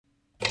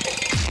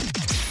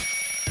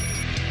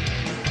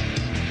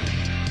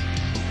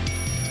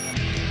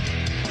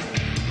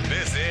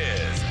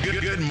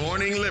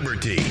Morning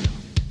Liberty.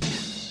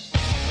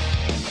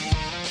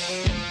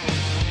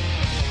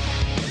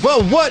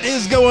 Well, what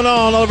is going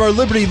on, all of our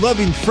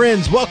liberty-loving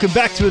friends? Welcome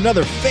back to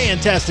another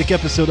fantastic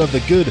episode of the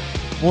Good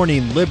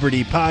Morning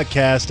Liberty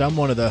podcast. I'm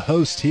one of the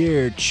hosts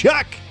here,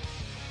 Chuck,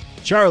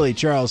 Charlie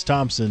Charles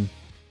Thompson.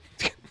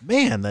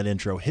 Man, that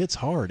intro hits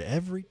hard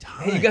every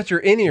time. Hey, you got your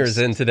in-ears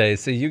in today,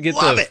 so you get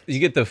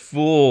the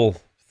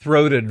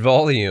full-throated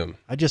volume.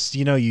 I just,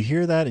 you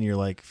hear that and you're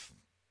like,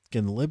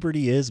 fucking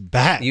Liberty is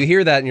back. You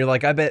hear that and you're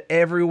like, I bet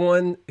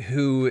everyone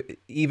who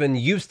even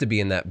used to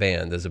be in that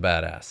band is a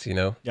badass,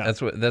 Yeah.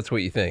 That's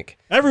what you think.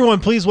 Everyone,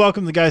 please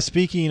welcome the guy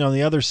speaking on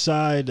the other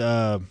side.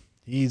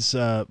 He's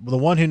the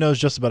one who knows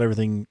just about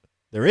everything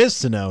there is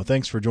to know.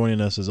 Thanks for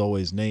joining us, as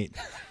always, Nate.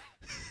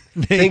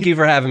 Thank you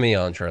for having me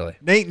on, Charlie.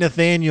 Nate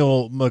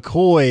Nathaniel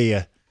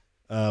McCoy,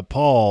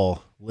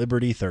 Paul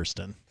Liberty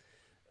Thurston.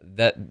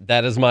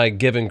 That is my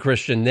given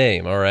Christian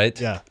name, all right?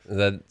 Yeah.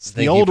 It's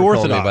the old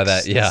Orthodox. By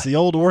that. Yeah. It's the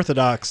old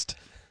Orthodox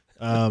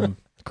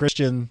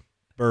Christian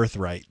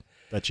birthright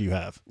that you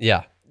have.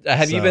 Yeah.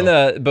 Have you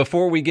been,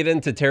 before we get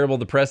into terrible,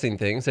 depressing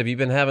things, have you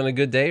been having a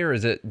good day, or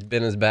has it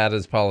been as bad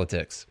as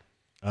politics?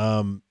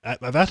 I've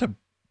had a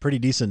pretty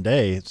decent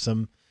day.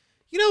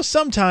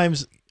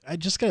 Sometimes I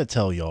just got to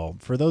tell y'all,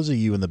 for those of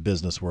you in the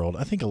business world,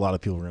 I think a lot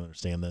of people are going to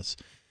understand this.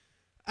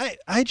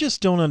 I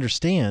just don't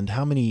understand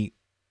how many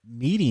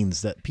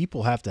meetings that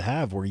people have to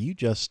have where you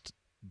just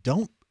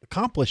don't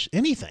accomplish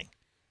anything.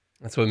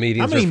 That's what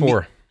meetings are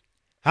for.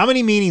 How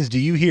many meetings do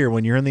you hear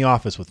when you're in the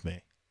office with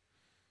me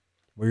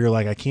where you're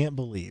like, I can't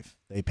believe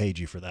they paid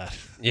you for that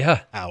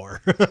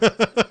hour?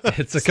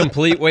 It's a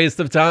complete waste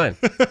of time.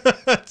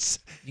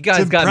 You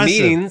guys got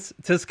meetings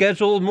to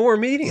schedule more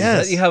meetings.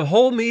 Yes. You have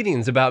whole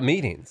meetings about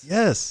meetings.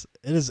 Yes,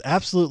 it is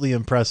absolutely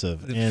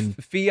impressive. And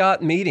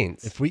fiat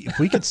meetings. If we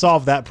could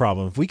solve that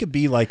problem, if we could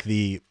be like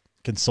the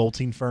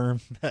consulting firm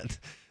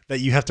that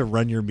you have to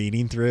run your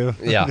meeting through.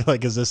 Yeah.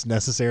 Like, is this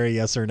necessary?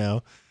 Yes or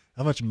no?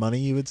 How much money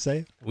you would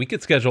save? We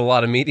could schedule a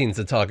lot of meetings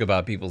to talk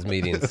about people's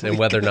meetings and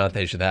whether or not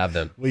they should have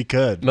them. We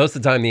could. Most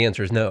of the time, the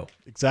answer is no.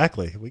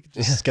 Exactly. We could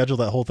just schedule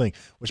that whole thing,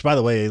 which, by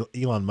the way,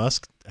 Elon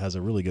Musk has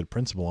a really good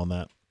principle on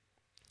that,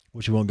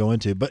 which we won't go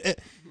into. But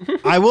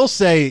I will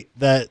say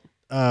that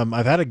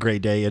I've had a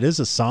great day. It is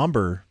a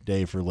somber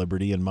day for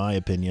Liberty, in my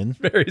opinion.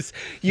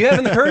 You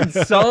haven't heard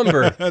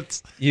somber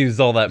used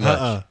all that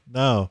much.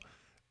 No.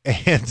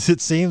 And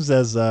it seems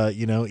as,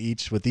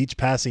 with each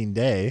passing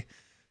day,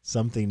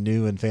 something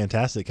new and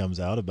fantastic comes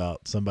out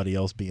about somebody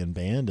else being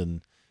banned,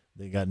 and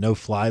they got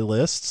no-fly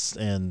lists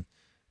and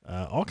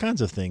all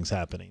kinds of things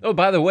happening. Oh,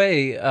 by the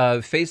way,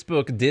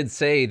 Facebook did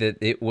say that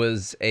it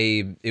was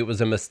a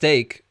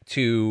mistake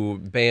to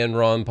ban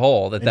Ron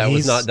Paul, that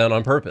was not done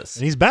on purpose.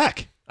 And he's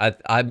back.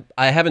 I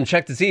haven't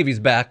checked to see if he's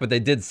back, but they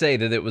did say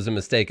that it was a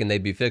mistake and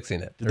they'd be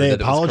fixing it. Did they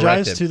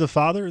apologize to the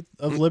father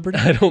of Liberty?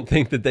 I don't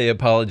think that they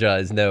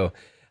apologized, no.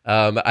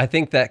 I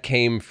think that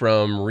came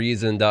from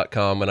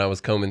Reason.com when I was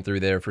combing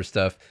through there for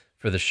stuff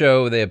for the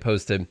show. They had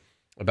posted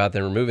about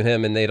them removing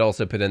him, and they'd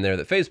also put in there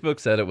that Facebook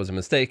said it was a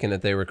mistake and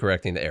that they were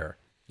correcting the error.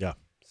 Yeah.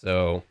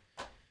 So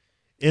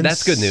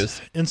that's good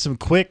news. In some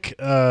quick,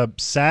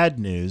 sad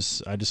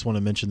news, I just want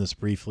to mention this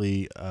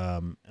briefly,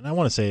 and I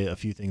want to say a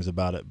few things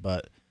about it,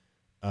 but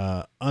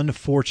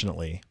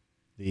unfortunately,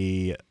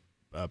 the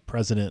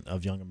president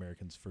of Young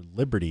Americans for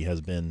Liberty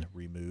has been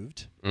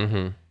removed.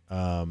 Mm-hmm.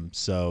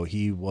 So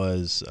he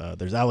was,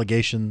 there's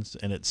allegations,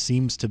 and it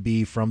seems to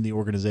be from the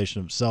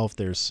organization itself.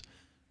 There's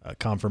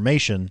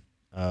confirmation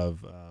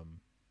of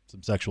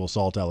some sexual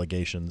assault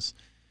allegations.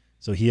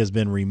 So he has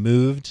been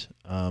removed.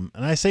 And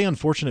I say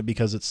unfortunate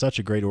because it's such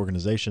a great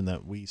organization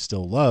that we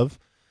still love,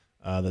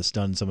 that's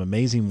done some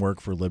amazing work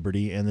for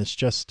Liberty. And it's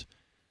just,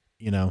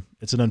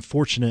 it's an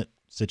unfortunate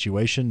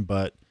situation.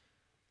 But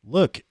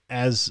look,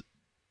 as,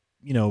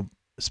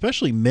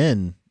 especially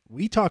men,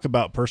 we talk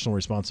about personal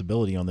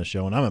responsibility on this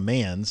show, and I'm a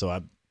man, so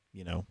I'm,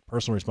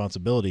 personal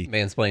responsibility.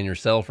 Mansplain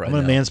yourself right now.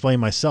 I'm going to mansplain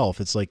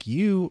myself. It's like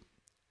you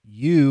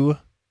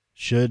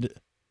should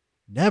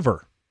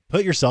never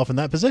put yourself in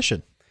that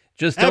position.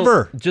 Just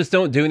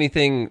don't do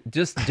anything.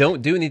 Just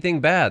don't do anything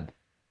bad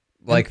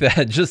like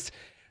that. Just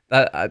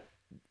I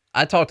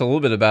talked a little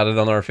bit about it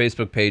on our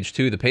Facebook page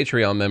too, the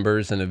Patreon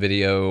members, in a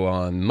video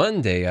on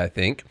Monday, I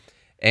think,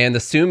 and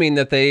assuming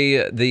that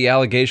the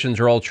allegations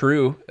are all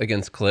true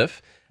against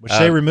Cliff. Which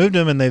they removed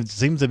him, and they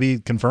seem to be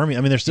confirming.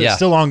 I mean, there's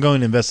still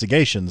ongoing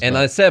investigations. And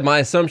I said my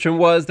assumption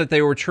was that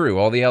they were true.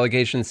 All the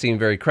allegations seemed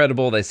very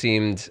credible. They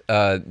seemed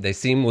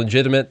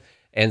legitimate,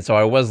 and so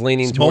I was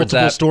leaning towards that.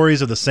 Multiple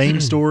stories of the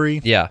same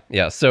story.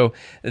 Yeah. So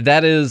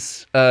that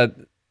is we're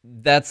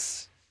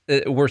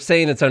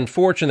saying it's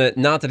unfortunate,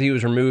 not that he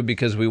was removed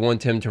because we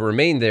want him to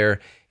remain there.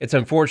 It's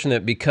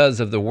unfortunate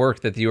because of the work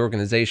that the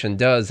organization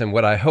does, and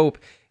what I hope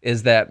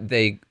is that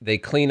they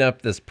clean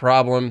up this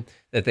problem,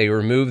 that they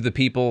remove the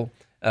people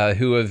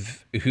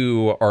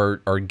who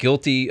are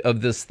guilty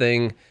of this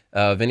thing,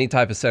 of any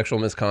type of sexual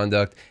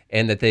misconduct,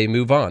 and that they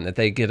move on, that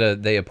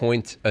they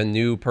appoint a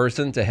new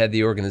person to head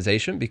the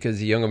organization, because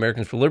the Young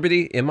Americans for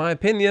Liberty, in my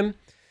opinion,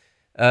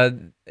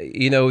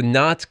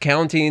 not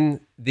counting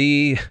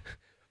the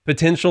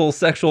potential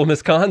sexual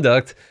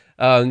misconduct,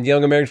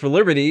 Young Americans for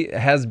Liberty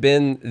has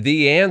been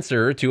the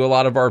answer to a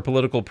lot of our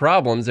political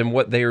problems and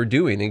what they are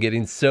doing and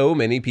getting so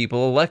many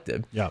people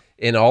elected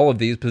in all of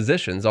these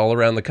positions all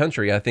around the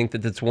country. I think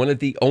that it's one of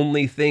the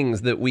only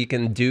things that we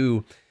can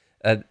do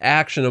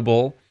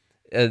actionable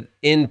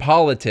in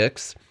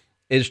politics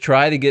is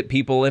try to get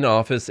people in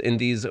office in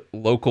these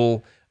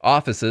local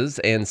offices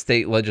and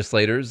state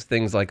legislators,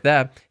 things like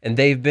that. And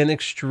they've been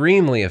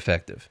extremely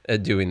effective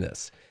at doing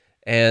this.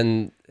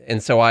 And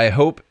so I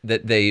hope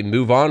that they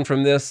move on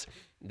from this,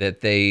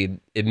 that they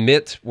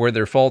admit where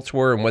their faults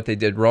were and what they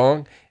did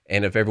wrong.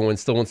 And if everyone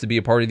still wants to be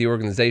a part of the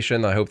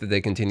organization, I hope that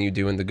they continue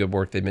doing the good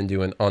work they've been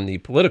doing on the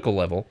political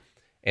level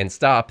and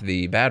stop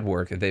the bad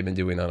work that they've been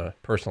doing on a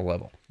personal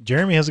level.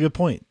 Jeremy has a good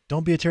point.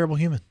 Don't be a terrible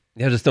human.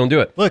 Yeah, just don't do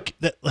it. Look,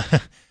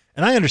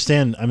 and I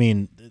understand. I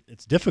mean,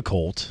 it's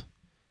difficult.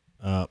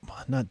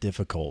 Not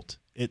difficult.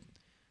 Let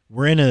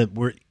me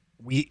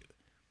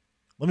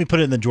put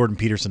it in the Jordan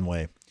Peterson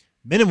way.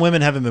 Men and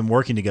women haven't been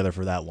working together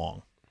for that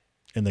long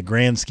in the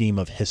grand scheme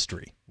of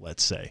history,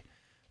 let's say.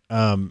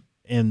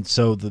 And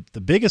so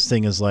the biggest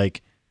thing is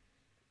like,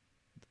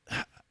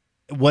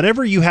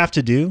 whatever you have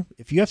to do,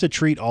 if you have to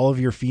treat all of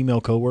your female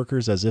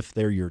coworkers as if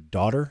they're your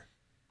daughter,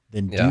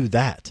 then do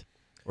that,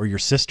 or your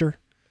sister.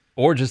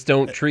 Or just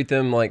don't treat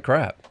them like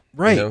crap.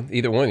 Right.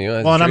 Either one.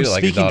 Well, and I'm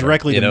speaking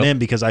directly to men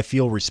because I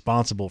feel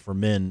responsible for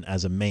men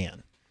as a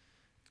man.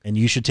 And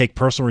you should take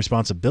personal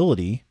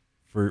responsibility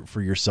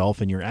for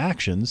yourself and your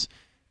actions,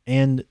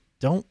 and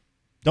don't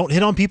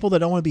hit on people that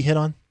don't want to be hit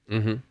on.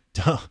 Mm-hmm.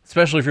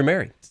 Especially if you're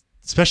married.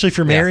 Especially if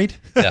you're married.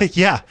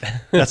 Yeah.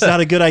 That's not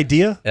a good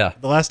idea. Yeah.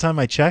 The last time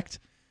I checked.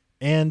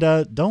 And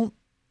don't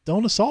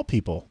assault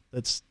people.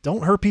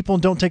 Don't hurt people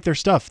and don't take their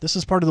stuff. This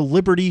is part of the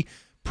liberty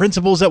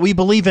principles that we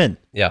believe in.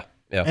 Yeah.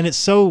 And it's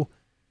so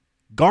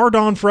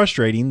guard-on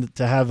frustrating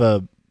to have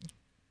to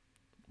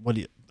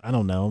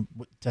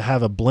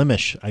have a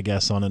blemish, I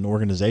guess, on an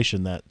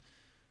organization that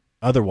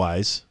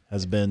otherwise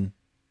has been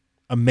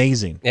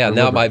amazing. Yeah,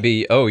 now it might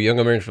be, Young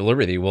Americans for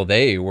Liberty. Well,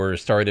 they were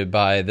started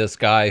by this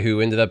guy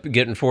who ended up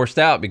getting forced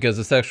out because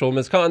of sexual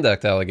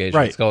misconduct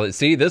allegations. Right.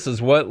 See, this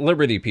is what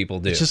Liberty people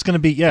do. It's just going to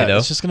be,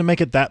 it's just going to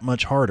make it that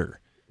much harder.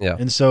 Yeah.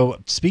 And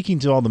so speaking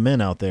to all the men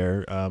out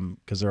there,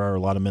 because there are a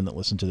lot of men that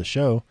listen to the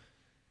show,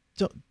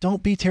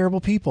 don't be terrible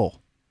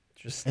people.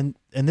 And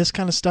this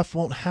kind of stuff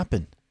won't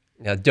happen.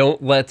 Yeah,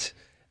 don't let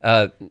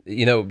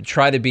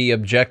try to be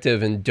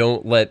objective and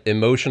don't let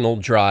emotional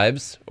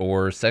drives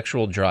or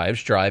sexual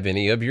drives drive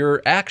any of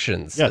your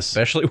actions,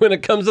 especially when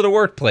it comes to the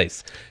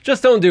workplace.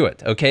 Just don't do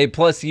it, okay?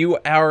 Plus, you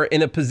are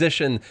in a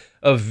position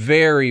of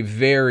very,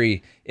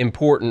 very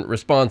important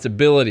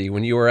responsibility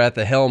when you are at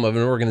the helm of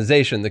an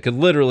organization that could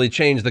literally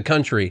change the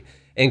country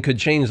and could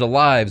change the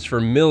lives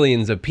for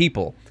millions of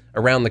people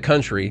around the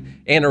country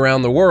and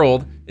around the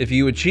world if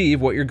you achieve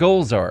what your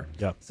goals are.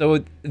 Yeah.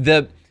 So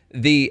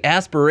the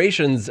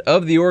aspirations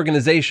of the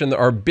organization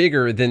are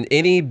bigger than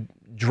any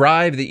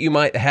drive that you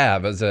might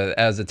have as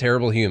a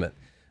terrible human.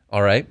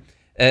 All right.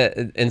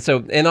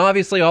 And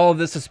obviously all of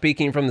this is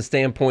speaking from the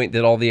standpoint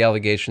that all the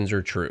allegations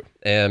are true.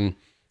 And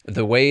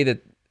the way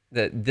that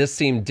this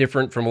seemed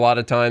different from a lot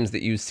of times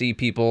that you see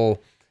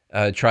people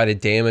try to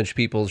damage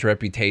people's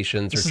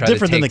reputations or try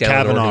to take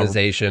down an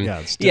organization.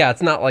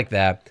 It's not like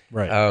that.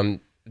 Right.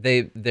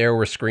 There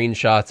were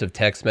screenshots of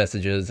text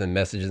messages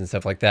and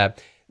stuff like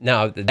that.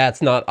 Now,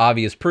 that's not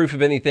obvious proof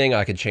of anything.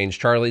 I could change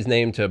Charlie's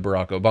name to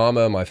Barack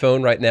Obama on my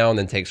phone right now and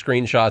then take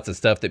screenshots of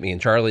stuff that me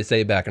and Charlie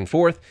say back and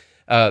forth.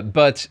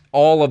 But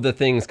all of the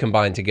things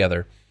combined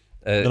together.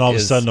 And all of a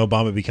sudden,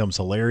 Obama becomes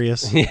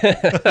hilarious.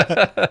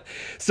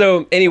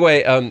 So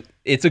anyway,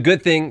 it's a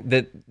good thing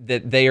that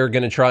they are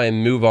going to try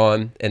and move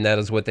on, and that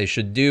is what they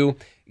should do.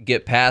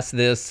 Get past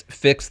this,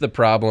 fix the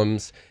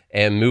problems,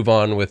 and move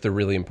on with the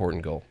really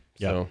important goal.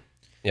 Yeah. So,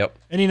 yep.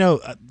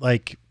 And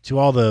like to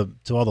all the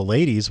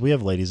ladies, we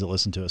have ladies that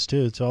listen to us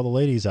too. To all the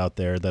ladies out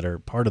there that are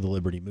part of the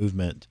Liberty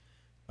movement,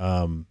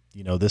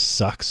 this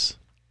sucks,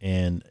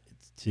 and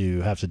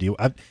to have to deal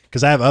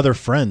because I have other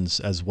friends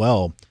as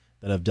well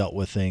that have dealt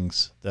with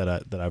things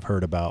that I've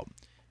heard about,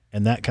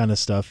 and that kind of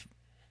stuff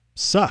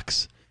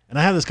sucks. And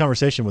I have this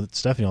conversation with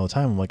Stephanie all the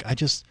time. I'm like,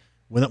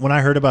 when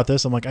I heard about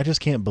this, I'm like, I just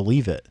can't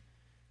believe it.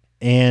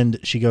 And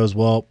she goes,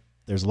 well,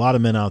 there's a lot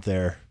of men out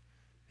there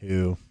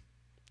who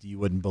you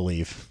wouldn't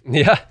believe.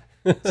 Yeah.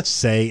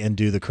 say and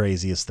do the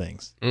craziest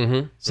things.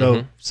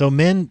 Mm-hmm. So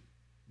men,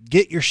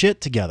 get your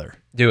shit together.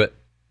 Do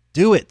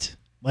it.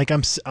 Like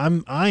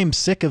I'm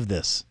sick of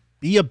this.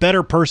 Be a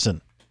better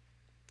person.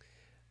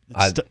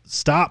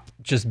 Stop.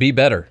 Just be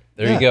better.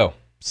 There you go.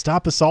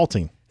 Stop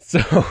assaulting.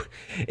 So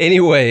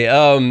anyway,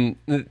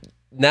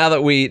 now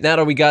that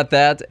we got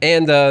that,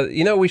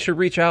 and we should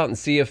reach out and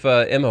see if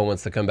Emma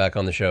wants to come back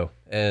on the show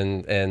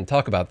and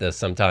talk about this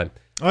sometime.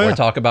 Or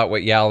talk about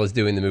what Yal is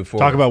doing to move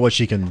forward. Talk about what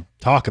she can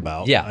talk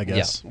about. Yeah, I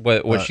guess.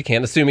 Yeah. What she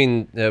can,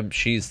 assuming I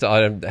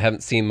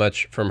haven't seen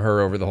much from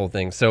her over the whole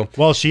thing. So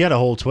she had a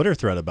whole Twitter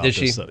thread about this.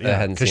 Did she?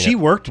 Yeah, because she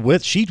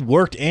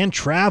worked and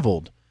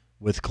traveled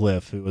with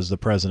Cliff, who was the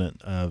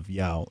president of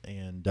Yao,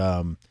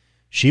 and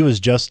she was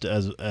just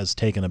as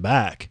taken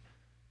aback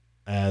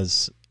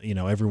as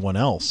everyone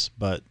else.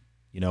 But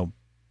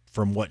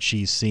from what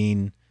she's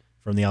seen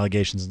from the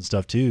allegations and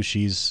stuff too,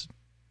 she's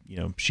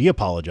she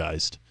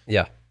apologized.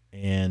 Yeah,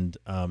 and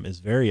is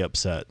very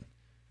upset.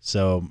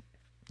 So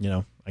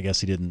I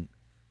guess he didn't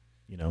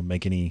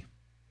make any.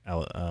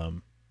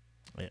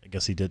 I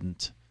guess he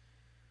didn't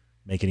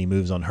make any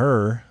moves on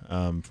her,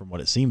 from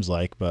what it seems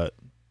like. But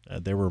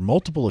there were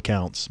multiple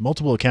accounts,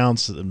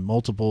 and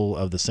multiple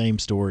of the same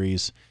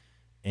stories,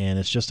 and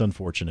it's just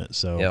unfortunate.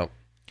 So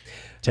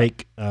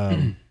take,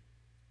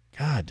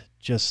 God,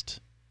 just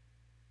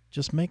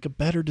make a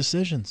better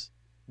decisions.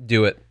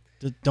 Do it.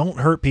 Don't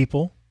hurt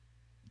people.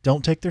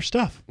 Don't take their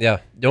stuff. Yeah.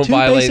 Don't Two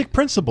violate basic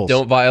principles.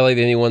 Don't violate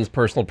anyone's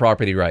personal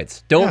property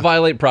rights. Don't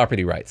violate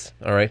property rights.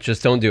 All right.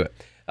 Just don't do it.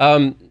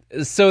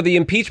 So the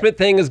impeachment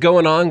thing is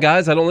going on,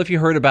 guys. I don't know if you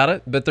heard about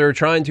it, but they're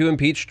trying to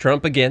impeach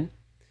Trump again.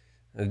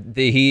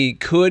 He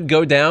could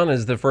go down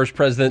as the first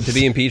president to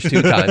be impeached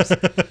 2 times,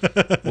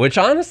 which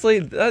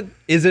honestly,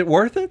 is it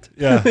worth it?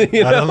 Yeah. I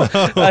don't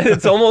know.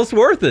 It's almost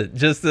worth it.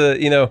 Just,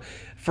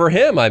 for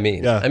him, I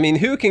mean. Yeah. I mean,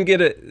 who can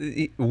get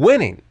it?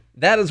 Winning.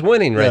 That is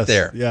winning right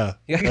there. Yeah.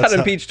 He got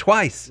impeached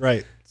twice.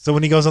 Right. So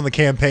when he goes on the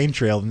campaign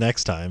trail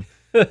next time,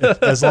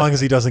 as long as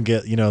he doesn't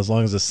get, as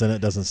long as the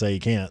Senate doesn't say he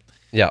can't.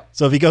 Yeah.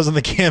 So if he goes on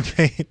the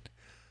campaign,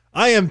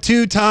 I am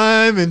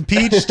 2-time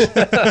impeached.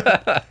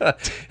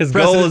 His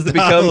goal is to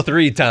become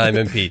 3-time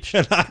impeached.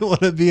 And I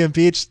want to be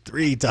impeached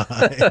 3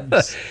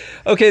 times.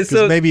 Okay,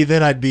 so maybe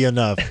then I'd be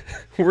enough.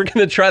 We're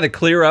going to try to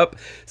clear up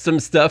some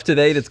stuff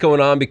today that's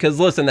going on because,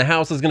 listen, the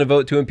House is going to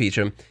vote to impeach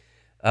him.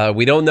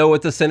 We don't know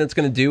what the Senate's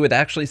going to do. It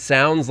actually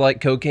sounds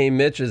like Cocaine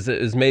Mitch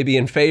is maybe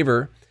in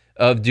favor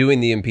of doing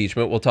the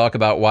impeachment. We'll talk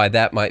about why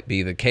that might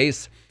be the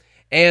case.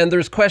 And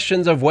there's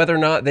questions of whether or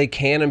not they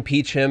can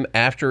impeach him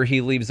after he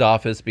leaves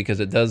office, because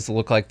it does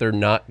look like they're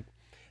not.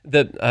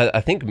 I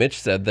think Mitch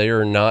said they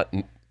are not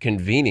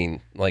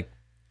convening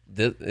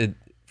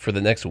for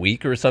the next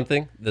week or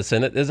something. The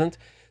Senate isn't.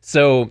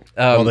 So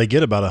well, they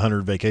get about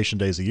 100 vacation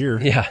days a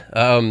year.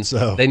 Yeah.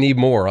 So they need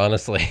more,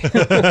 honestly.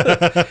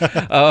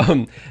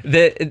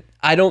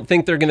 I don't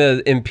think they're going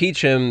to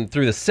impeach him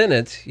through the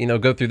Senate,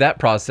 go through that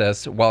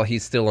process while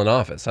he's still in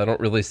office. I don't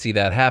really see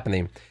that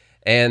happening.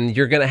 And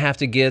you're going to have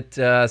to get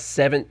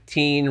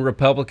 17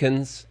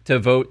 Republicans to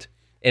vote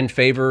in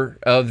favor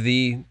of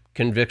the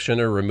conviction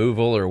or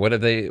removal or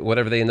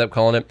whatever they end up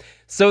calling it.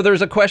 So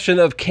there's a question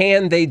of,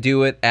 can they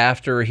do it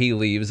after he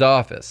leaves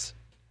office?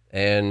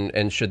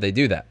 And should they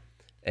do that?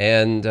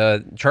 And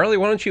Charlie,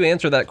 why don't you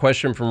answer that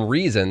question from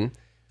Reason?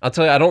 I'll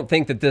tell you, I don't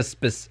think this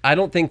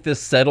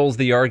settles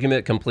the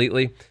argument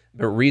completely,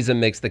 but Reason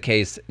makes the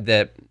case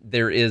that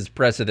there is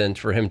precedent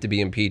for him to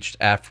be impeached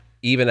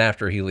even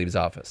after he leaves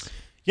office.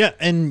 Yeah,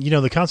 and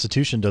the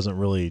Constitution doesn't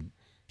really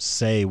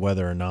say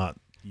whether or not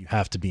you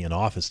have to be in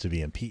office to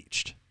be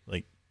impeached.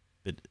 Like,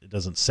 it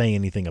doesn't say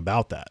anything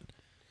about that.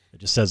 It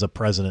just says a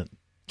president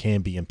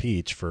can be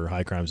impeached for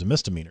high crimes and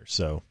misdemeanors.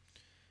 So,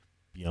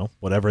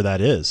 whatever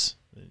that is,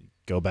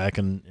 go back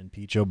and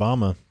impeach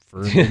Obama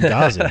for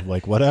Benghazi,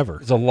 like whatever.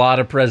 There's a lot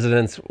of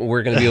presidents.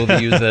 We're going to be able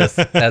to use this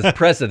as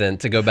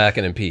precedent to go back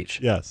and impeach.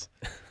 Yes.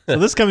 So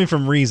this coming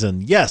from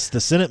Reason. Yes,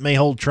 the Senate may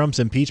hold Trump's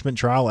impeachment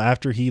trial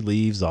after he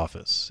leaves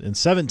office. In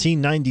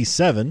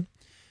 1797,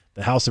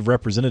 the House of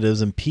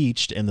Representatives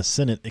impeached and the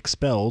Senate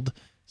expelled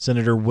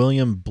Senator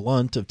William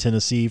Blount of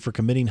Tennessee for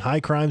committing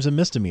high crimes and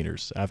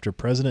misdemeanors after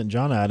President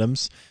John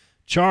Adams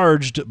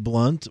charged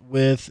Blount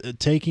with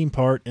taking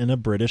part in a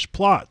British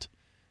plot.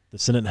 The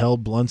Senate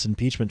held Blount's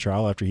impeachment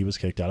trial after he was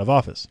kicked out of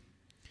office.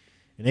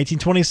 In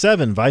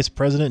 1827, Vice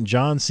President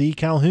John C.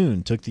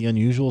 Calhoun took the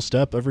unusual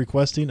step of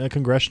requesting a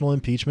congressional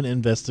impeachment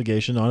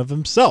investigation of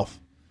himself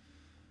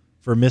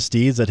for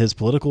misdeeds that his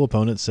political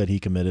opponents said he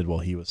committed while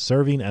he was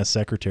serving as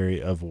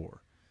Secretary of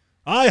War.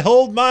 I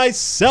hold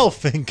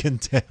myself in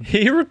contempt.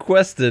 He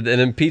requested an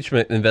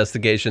impeachment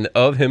investigation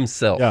of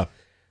himself. Yeah.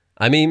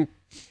 I mean,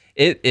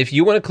 if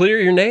you want to clear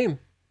your name,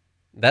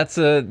 that's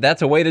a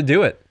way to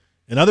do it.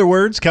 In other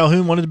words,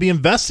 Calhoun wanted to be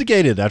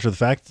investigated after the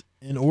fact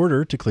in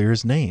order to clear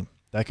his name.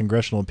 That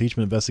congressional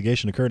impeachment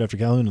investigation occurred after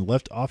Calhoun had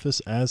left office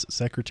as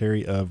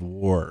Secretary of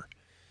War.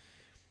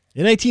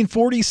 In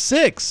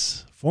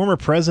 1846, former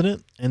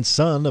president and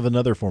son of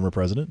another former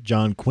president,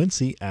 John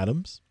Quincy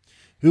Adams,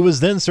 who was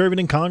then serving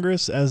in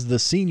Congress as the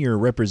senior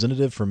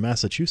representative from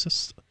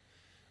Massachusetts,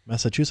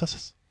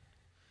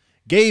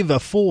 gave a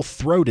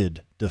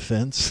full-throated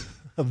defense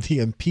of the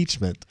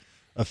impeachment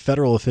of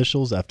federal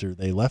officials after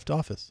they left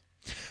office.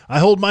 I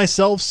hold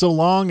myself so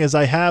long as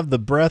I have the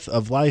breath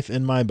of life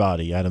in my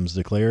body, Adams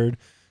declared,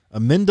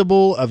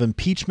 amendable of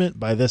impeachment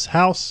by this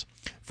House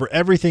for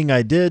everything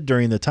I did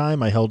during the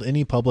time I held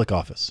any public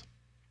office.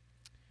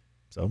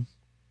 So,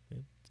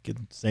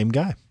 same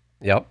guy.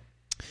 Yep.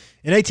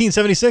 In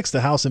 1876,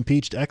 the House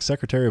impeached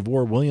ex-Secretary of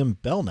War William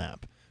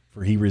Belknap,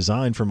 for he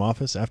resigned from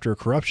office after a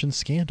corruption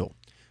scandal.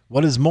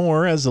 What is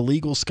more, as the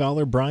legal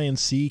scholar Brian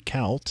C.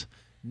 Cout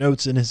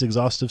notes in his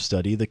exhaustive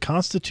study, the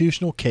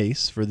constitutional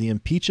case for the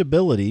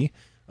impeachability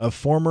of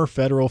former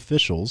federal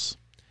officials,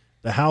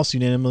 the House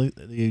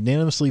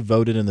unanimously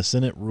voted and the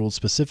Senate ruled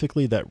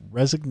specifically that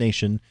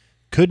resignation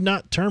could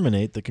not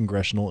terminate the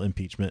congressional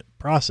impeachment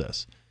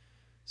process.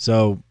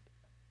 So,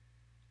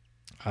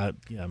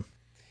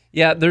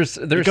 yeah, there's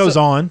it goes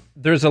on.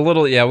 There's a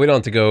little, we don't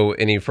have to go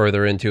any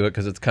further into it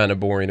because it's kind of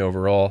boring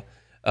overall.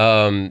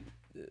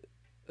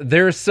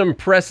 There's some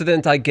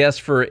precedent, I guess,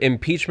 for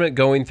impeachment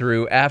going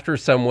through after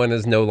someone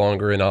is no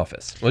longer in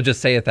office. We'll just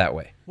say it that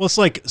way. Well, it's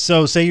like,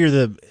 so say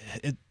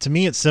to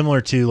me, it's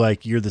similar to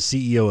like you're the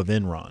CEO of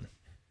Enron.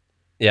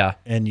 Yeah.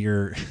 And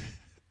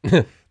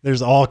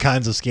there's all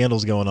kinds of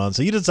scandals going on.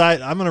 So you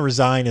decide, I'm going to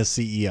resign as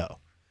CEO.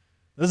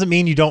 Doesn't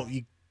mean you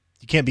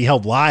can't be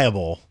held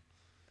liable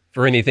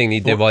for anything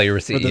you did while you were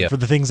CEO. For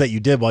the things that you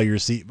did while you were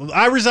CEO.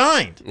 I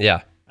resigned.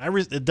 Yeah.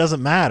 It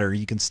doesn't matter.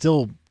 You can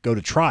still go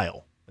to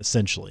trial,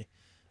 essentially.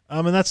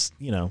 And that's,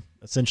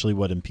 essentially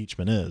what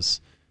impeachment is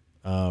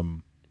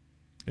and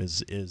in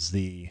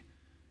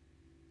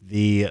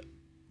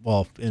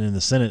the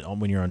Senate,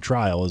 when you're on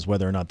trial, is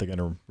whether or not they're going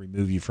to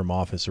remove you from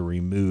office or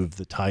remove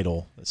the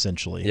title,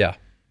 essentially. Yeah.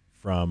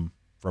 From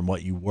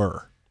what you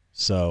were.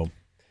 So.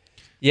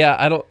 Yeah,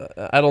 I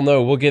don't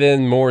know. We'll get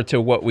in more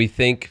to what we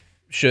think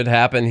should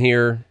happen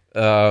here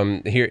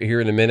in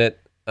a minute.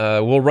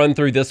 We'll run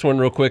through this one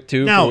real quick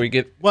too. Now, before we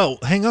get. Well,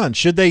 hang on.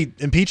 Should they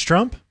impeach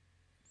Trump?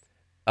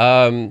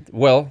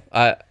 Well,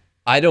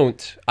 I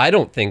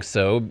don't think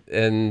so,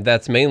 and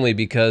that's mainly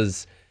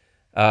because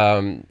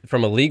from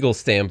a legal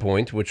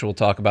standpoint, which we'll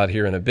talk about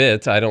here in a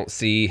bit, I don't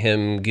see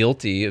him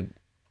guilty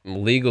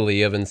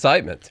legally of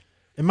incitement.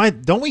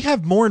 Don't we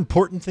have more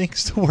important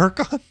things to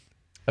work on?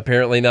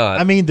 Apparently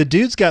not. I mean, the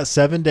dude's got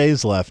 7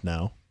 days left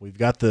now. We've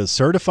got the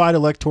certified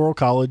electoral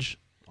college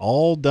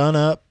all done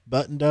up,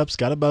 buttoned up, it's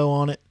got a bow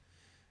on it.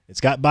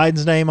 It's got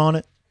Biden's name on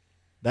it.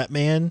 That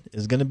man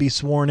is going to be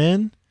sworn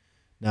in.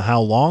 Now,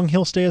 how long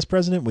he'll stay as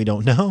president, we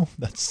don't know.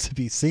 That's to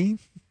be seen.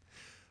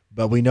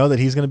 But we know that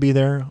he's going to be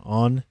there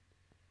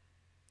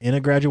in a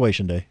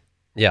graduation day.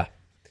 Yeah.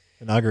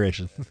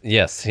 Inauguration.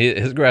 Yes,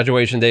 his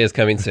graduation day is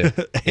coming soon.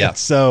 Yeah.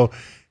 So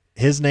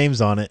his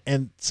name's on it.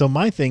 And so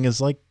my thing is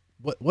like,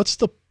 what's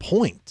the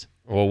point?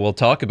 Well, we'll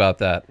talk about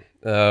that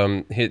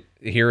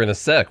here in a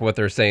sec, what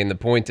they're saying the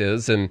point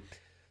is. And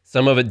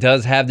some of it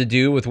does have to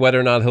do with whether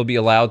or not he'll be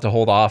allowed to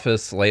hold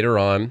office later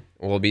on.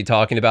 We'll be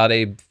talking about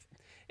a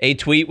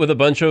tweet with a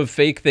bunch of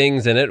fake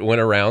things in it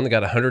went around. They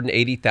got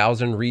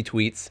 180,000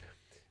 retweets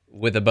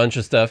with a bunch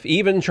of stuff.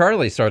 Even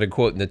Charlie started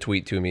quoting the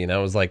tweet to me, and I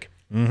was like,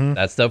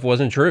 that stuff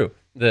wasn't true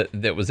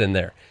that was in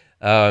there.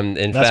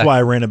 That's why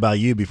I ran it by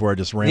you before I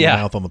just ran my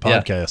mouth on the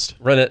podcast.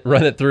 Yeah.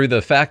 Run it through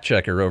the fact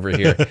checker over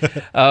here.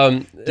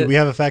 Do we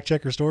have a fact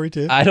checker story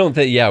too? I don't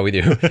think. Yeah, we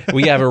do.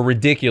 We have a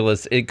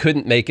ridiculous. It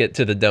couldn't make it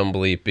to the dumb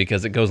bleep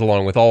because it goes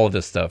along with all of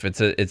this stuff.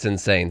 It's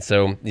insane.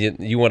 So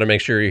you want to make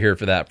sure you're here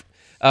for that.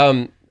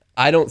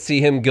 I don't see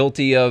him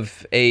guilty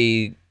of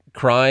a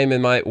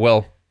crime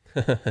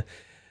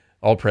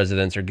all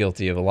presidents are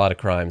guilty of a lot of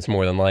crimes,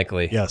 more than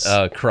likely. Yes.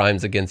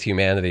 Crimes against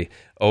humanity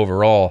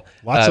overall.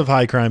 Lots of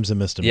high crimes and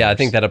misdemeanors. Yeah, I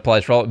think that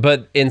applies for all.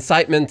 But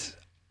incitement,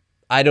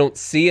 I don't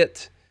see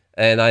it.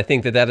 And I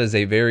think that is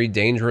a very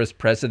dangerous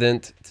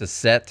precedent to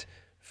set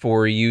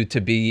for you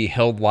to be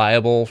held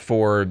liable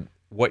for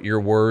what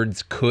your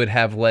words could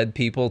have led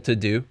people to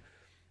do.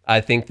 I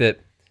think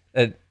that,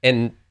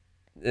 and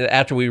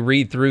after we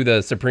read through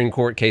the Supreme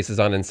Court cases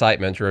on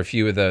incitement or a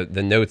few of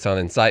the notes on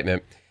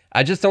incitement,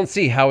 I just don't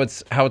see how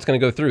it's going to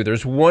go through.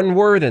 There's one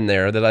word in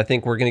there that I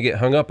think we're going to get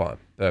hung up on.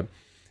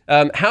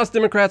 House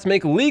Democrats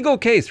make legal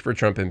case for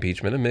Trump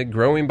impeachment amid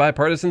growing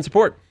bipartisan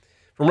support.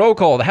 From roll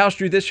call, the House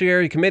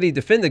Judiciary Committee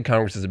defended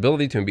Congress's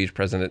ability to impeach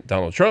President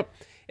Donald Trump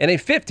in a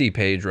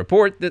 50-page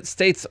report that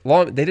states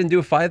they didn't do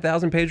a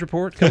 5,000-page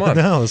report. Come on.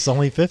 No, it's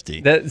only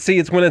 50.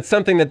 It's when it's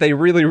something that they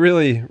really,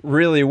 really,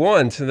 really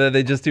want that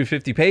they just do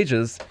 50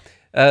 pages.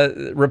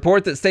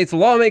 Report that states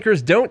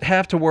lawmakers don't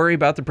have to worry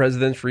about the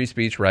president's free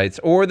speech rights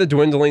or the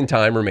dwindling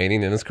time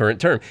remaining in his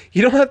current term.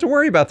 You don't have to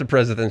worry about the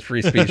president's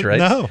free speech rights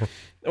No.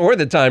 or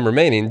the time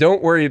remaining.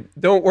 Don't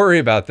worry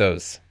about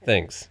those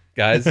things,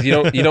 guys. You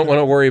don't want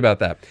to worry about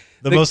that.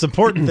 The most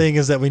important thing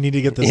is that we need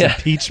to get this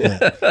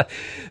impeachment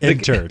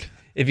entered.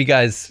 If you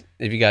guys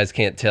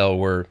can't tell,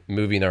 we're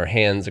moving our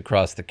hands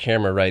across the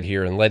camera right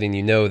here and letting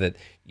you know that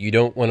you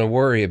don't want to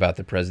worry about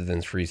the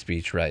president's free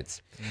speech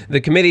rights.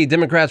 The committee,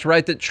 Democrats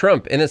write that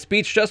Trump, in a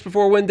speech just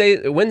before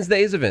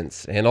Wednesday's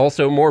events, and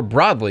also more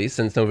broadly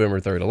since November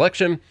 3rd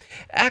election,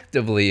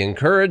 actively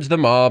encouraged the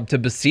mob to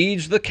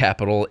besiege the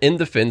Capitol in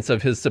defense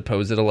of his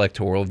supposed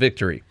electoral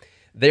victory.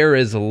 There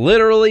is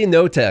literally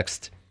no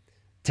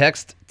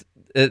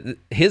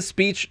his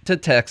speech to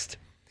text,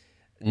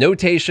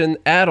 notation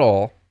at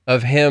all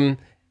of him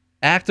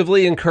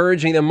actively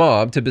encouraging a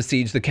mob to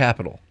besiege the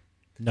Capitol.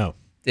 No.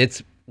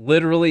 It's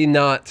literally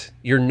not,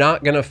 you're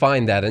not going to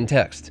find that in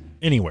text.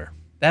 Anywhere.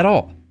 At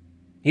all.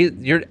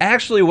 You're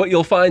actually, what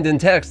you'll find in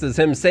text is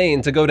him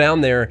saying to go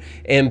down there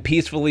and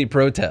peacefully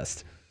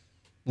protest.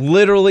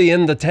 literally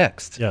in the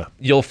text. Yeah.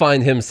 You'll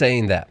find him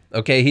saying that.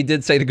 Okay, he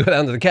did say to go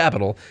down to the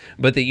Capitol,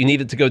 but that you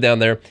needed to go down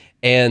there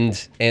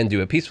and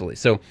do it peacefully.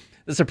 So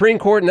the Supreme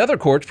Court and other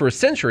courts for a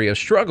century have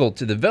struggled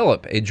to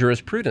develop a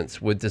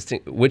jurisprudence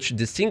which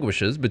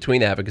distinguishes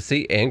between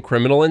advocacy and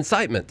criminal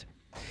incitement.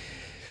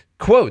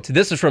 Quote,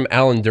 this is from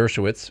Alan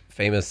Dershowitz,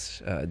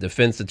 famous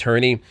defense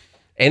attorney.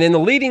 And in the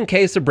leading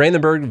case of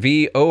Brandenburg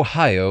v.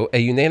 Ohio, a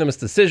unanimous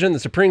decision, the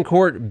Supreme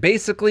Court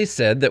basically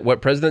said that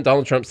what President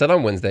Donald Trump said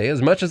on Wednesday,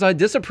 as much as I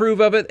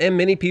disapprove of it and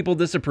many people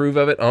disapprove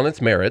of it on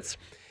its merits,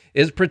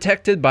 is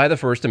protected by the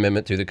First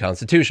Amendment to the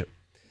Constitution.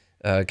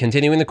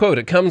 Continuing the quote,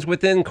 it comes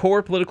within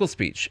core political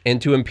speech,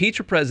 and to impeach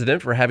a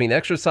president for having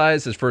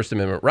exercised his First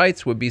Amendment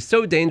rights would be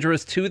so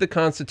dangerous to the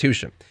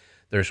Constitution.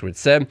 Dershowitz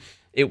said,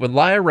 it would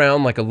lie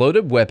around like a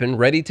loaded weapon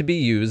ready to be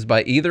used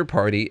by either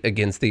party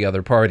against the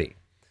other party.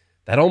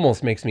 That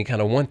almost makes me kind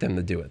of want them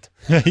to do it.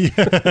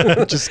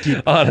 Yeah, just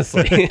keep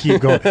honestly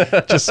keep going.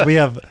 Just we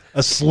have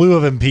a slew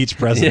of impeached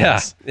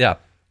presidents. Yeah.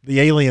 The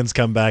aliens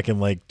come back in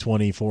like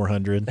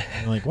 2400.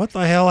 Like, what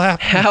the hell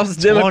happened? House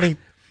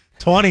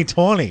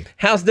 2020.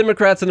 House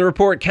Democrats in the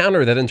report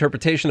counter that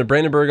interpretation of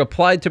Brandenburg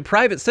applied to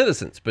private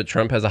citizens, but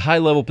Trump has a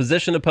high-level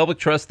position of public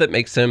trust that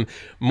makes him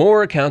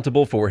more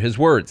accountable for his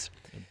words.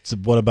 So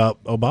what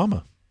about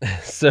Obama?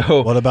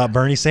 So what about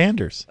Bernie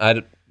Sanders?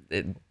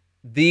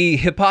 The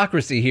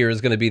hypocrisy here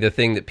is going to be the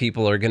thing that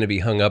people are going to be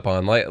hung up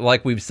on.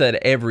 Like we've said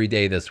every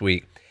day this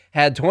week.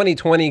 Had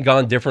 2020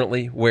 gone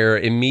differently, where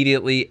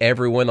immediately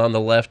everyone on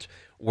the left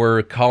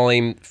were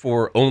calling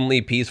for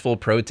only peaceful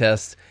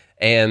protests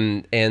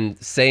and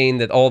saying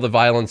that all the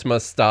violence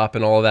must stop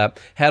and all of that,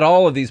 had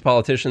all of these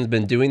politicians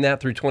been doing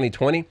that through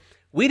 2020,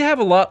 we'd have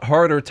a lot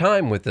harder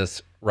time with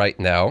this right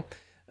now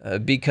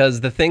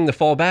because the thing to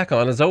fall back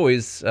on is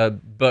always,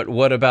 but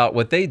what about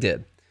what they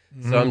did?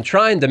 So I'm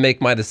trying to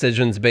make my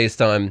decisions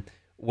based on,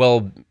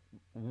 well,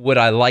 would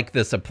I like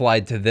this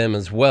applied to them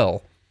as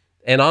well?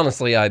 And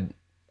honestly, I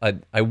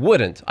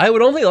wouldn't. I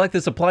would only like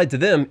this applied to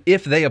them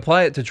if they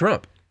apply it to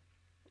Trump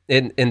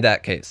in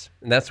that case.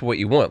 And that's what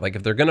you want. Like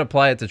if they're going to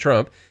apply it to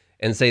Trump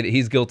and say that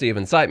he's guilty of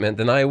incitement,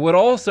 then I would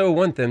also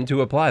want them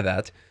to apply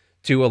that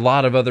to a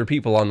lot of other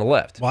people on the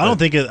left. Well, I don't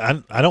think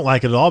I don't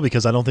like it at all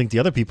because I don't think the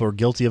other people are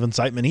guilty of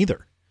incitement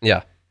either.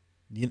 Yeah.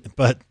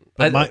 But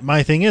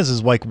my thing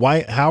is like,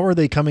 why? How are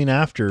they coming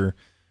after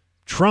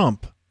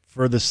Trump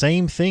for the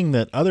same thing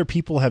that other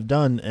people have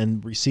done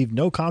and received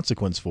no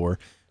consequence for?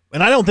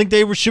 And I don't think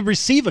they should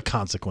receive a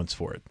consequence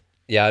for it.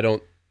 Yeah, I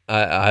don't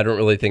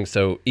really think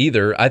so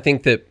either. I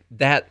think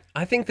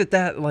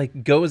that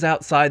like goes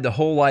outside the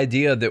whole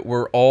idea that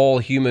we're all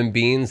human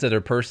beings that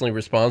are personally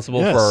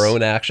responsible for our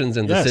own actions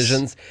and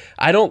decisions.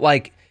 I don't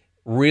like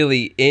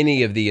really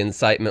any of the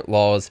incitement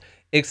laws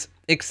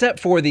except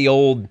for the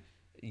old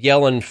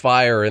yelling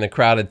fire in a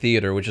crowded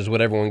theater, which is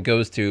what everyone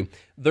goes to.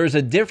 There's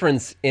a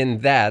difference in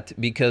that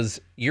because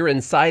you're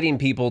inciting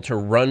people to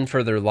run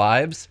for their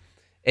lives,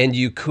 and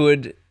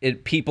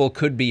people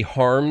could be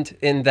harmed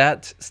in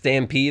that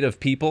stampede of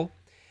people.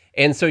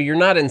 And so you're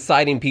not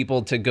inciting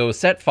people to go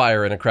set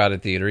fire in a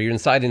crowded theater. You're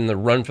inciting them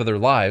to run for their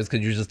lives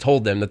because you just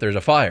told them that there's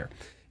a fire.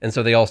 And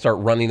so they all start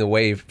running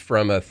away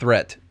from a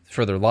threat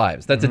for their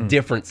lives. That's a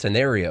different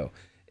scenario,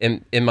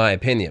 in my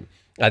opinion.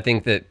 I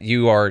think that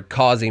you are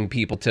causing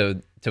people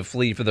to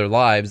flee for their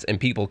lives, and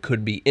people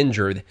could be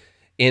injured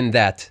in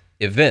that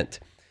event.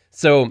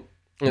 So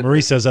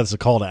Marie says that's a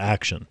call to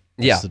action.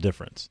 That's the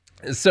difference.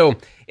 So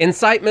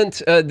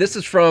incitement, this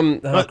is from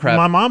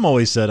my mom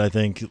always said, I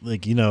think,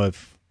 like,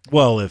 if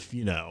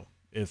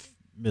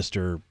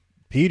Mr.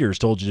 Peters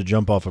told you to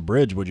jump off a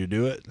bridge, would you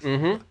do it?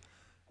 Mm-hmm.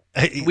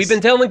 We've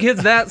been telling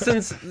kids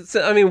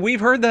that we've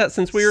heard that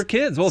since we were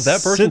kids. Well, if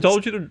that person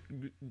told you to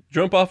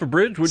jump off a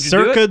bridge, would you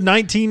do it? Circa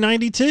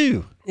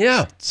 1992.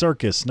 Yeah.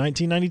 Circus,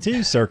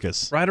 1992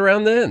 circus. Right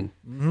around then.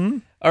 Mm-hmm.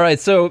 All right,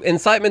 so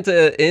incitement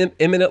to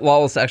imminent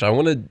lawless action. I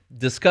want to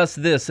discuss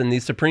this, and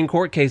these Supreme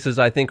Court cases,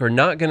 I think, are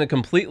not going to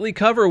completely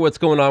cover what's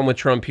going on with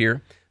Trump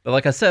here. But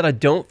like I said, I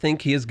don't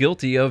think he is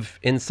guilty of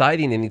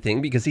inciting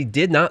anything because he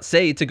did not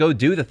say to go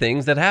do the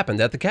things that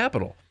happened at the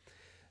Capitol.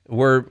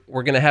 We're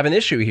going to have an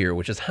issue here,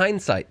 which is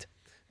hindsight.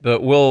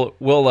 But we'll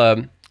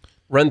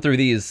run through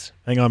these.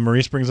 Hang on,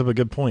 Maurice brings up a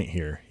good point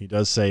here. He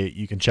does say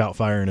you can shout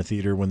fire in a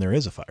theater when there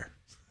is a fire.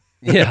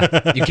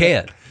 Yeah, you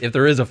can, if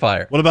there is a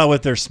fire. What about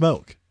with there's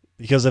smoke?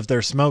 Because if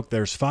there's smoke,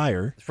 there's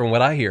fire. From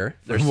what I hear,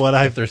 which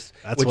is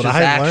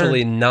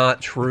actually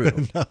not true.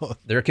 No.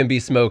 There can be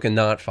smoke and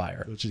not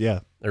fire.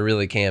 There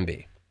really can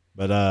be.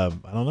 But I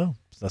don't know.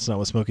 That's not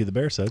what Smokey the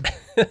Bear said.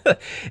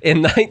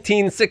 In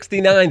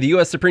 1969, the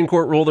U.S. Supreme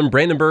Court ruled in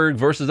Brandenburg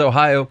versus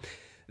Ohio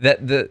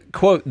that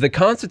the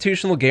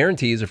constitutional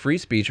guarantees of free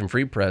speech and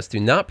free press do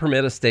not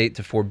permit a state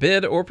to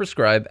forbid or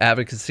prescribe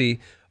advocacy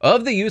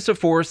of the use of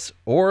force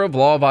or of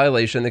law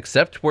violation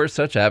except where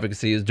such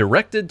advocacy is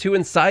directed to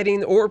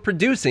inciting or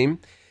producing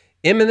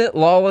imminent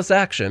lawless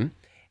action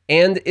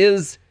and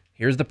is,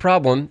 here's the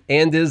problem,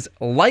 and is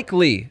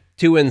likely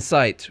to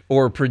incite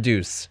or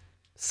produce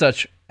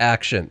such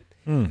action.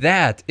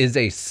 That is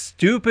a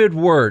stupid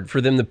word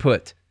for them to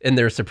put in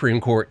their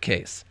Supreme Court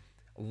case.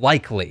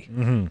 Likely.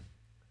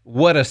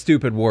 What a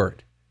stupid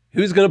word.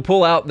 Who's going to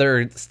pull out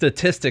their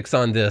statistics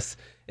on this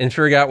and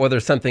figure out whether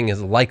something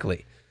is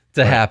likely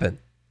to happen?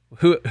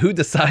 Who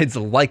decides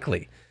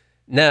likely?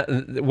 Now,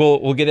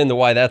 we'll get into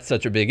why that's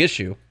such a big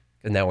issue.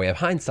 And now we have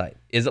hindsight.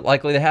 Is it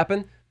likely to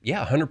happen?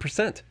 Yeah,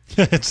 100%.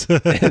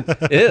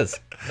 It is.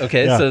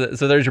 Okay, yeah.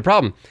 So there's your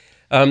problem.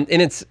 And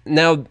it's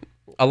now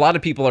a lot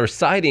of people are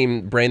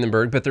citing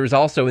Brandenburg, but there's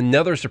also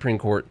another Supreme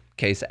Court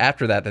case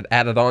after that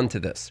added on to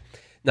this.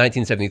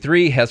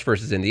 1973, Hess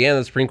versus Indiana,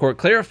 the Supreme Court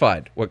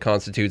clarified what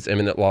constitutes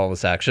imminent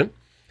lawless action.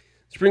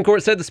 The Supreme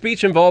Court said the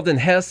speech involved in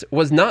Hess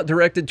was not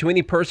directed to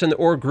any person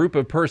or group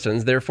of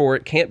persons. Therefore,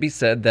 it can't be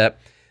said that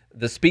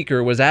the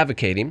speaker was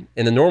advocating,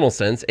 in the normal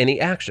sense,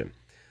 any action.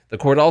 The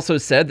court also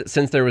said that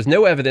since there was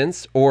no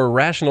evidence or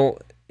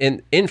rational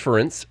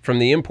inference from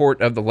the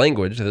import of the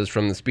language, that is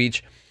from the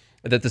speech,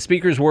 that the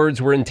speaker's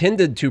words were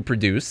intended to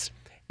produce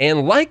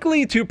and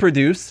likely to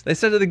produce, they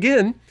said it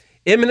again,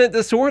 imminent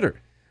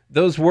disorder.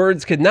 Those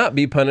words could not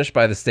be punished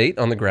by the state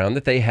on the ground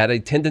that they had a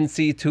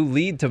tendency to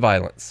lead to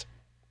violence.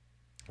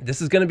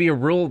 This is going to be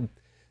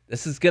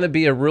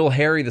a real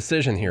hairy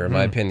decision here, in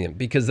my opinion,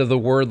 because of the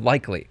word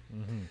likely.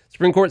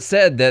 Supreme Court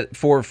said that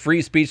for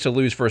free speech to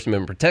lose First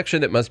Amendment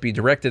protection, it must be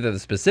directed at a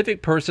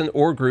specific person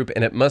or group,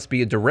 and it must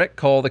be a direct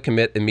call to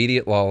commit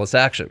immediate lawless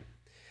action.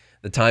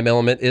 The time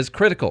element is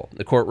critical.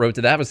 The court wrote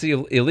that advocacy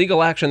of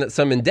illegal action at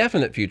some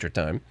indefinite future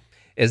time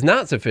is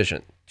not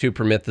sufficient to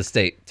permit the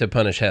state to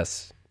punish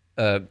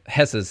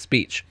Hess's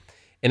speech.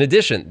 In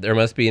addition, there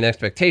must be an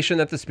expectation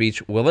that the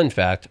speech will in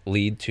fact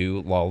lead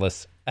to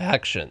lawless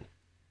action.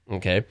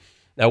 Okay.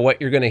 Now, what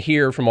you're going to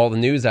hear from all the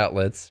news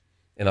outlets,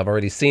 and I've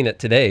already seen it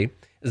today,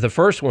 is the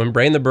first one,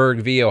 Brandenburg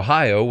v.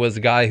 Ohio, was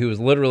a guy who was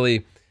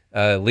literally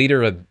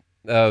leader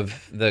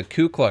of the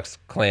Ku Klux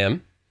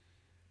Klan.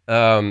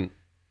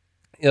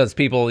 It's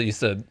people that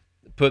used to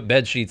put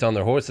bed sheets on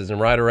their horses and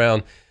ride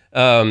around.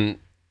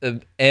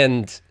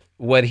 And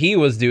what he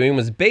was doing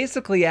was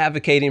basically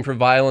advocating for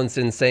violence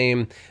and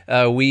saying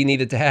we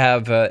needed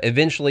to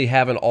eventually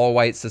have an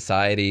all-white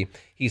society.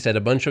 He said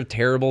a bunch of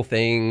terrible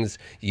things,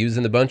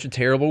 using a bunch of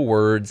terrible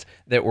words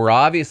that were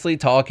obviously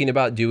talking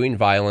about doing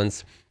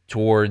violence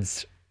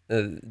towards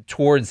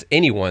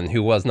anyone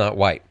who was not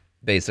white,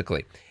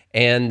 basically.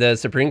 And the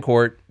Supreme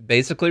Court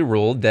basically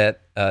ruled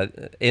that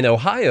in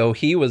Ohio,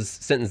 he was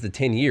sentenced to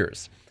 10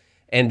 years.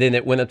 And then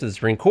it went up to the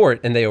Supreme Court,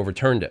 and they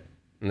overturned it.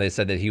 And they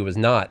said that he was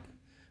not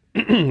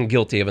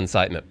guilty of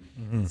incitement.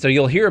 So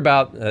you'll hear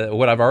about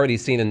what I've already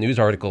seen in news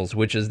articles,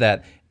 which is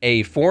that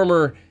a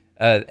former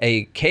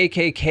a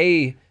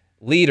KKK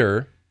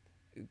leader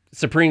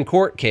Supreme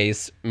Court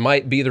case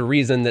might be the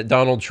reason that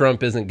Donald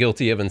Trump isn't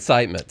guilty of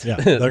incitement. Yeah,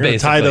 they're going to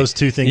tie those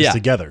two things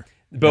together.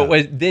 But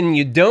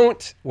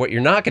what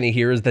you're not going to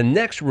hear is the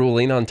next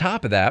ruling on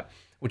top of that,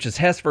 which is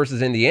Hess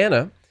versus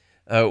Indiana,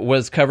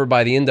 was covered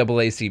by the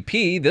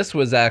NAACP. This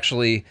was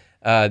actually,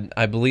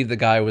 I believe the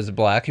guy was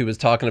black, who was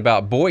talking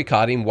about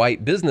boycotting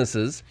white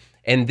businesses,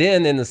 and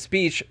then in the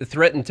speech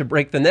threatened to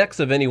break the necks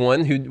of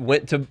anyone who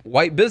went to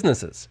white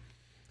businesses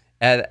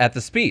at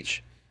the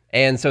speech.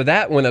 And so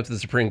that went up to the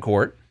Supreme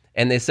Court,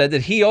 and they said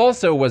that he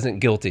also wasn't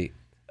guilty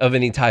of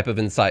any type of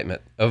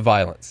incitement of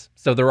violence.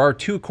 So there are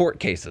two court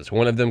cases,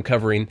 one of them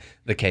covering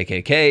the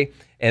KKK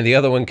and the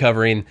other one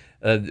covering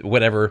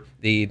whatever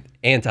the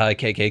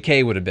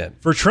anti-KKK would have been.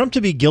 For Trump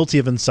to be guilty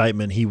of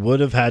incitement, he would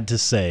have had to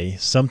say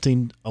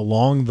something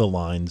along the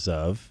lines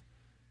of,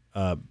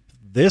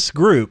 this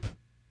group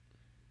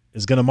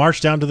is going to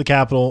march down to the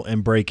Capitol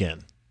and break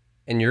in.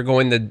 And you're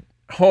going to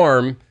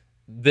harm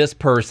this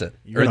person.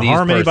 You're going to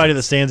harm anybody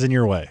that stands in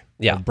your way.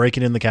 Yeah.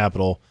 Breaking in the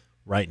Capitol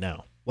right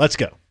now. Let's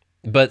go.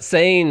 But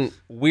saying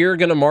we're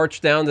going to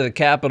march down to the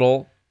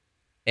Capitol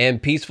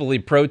and peacefully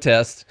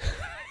protest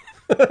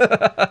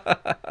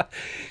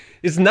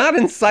is not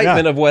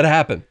incitement of what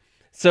happened.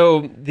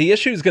 So the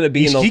issue is going to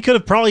be he could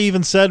have probably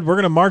even said we're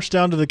going to march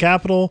down to the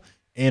Capitol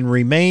and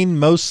remain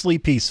mostly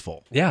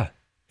peaceful. Yeah.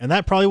 And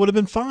that probably would have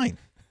been fine.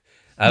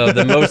 I don't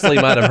know. The mostly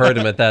might have heard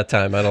him at that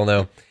time. I don't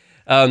know.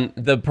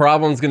 The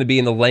problem is going to be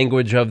in the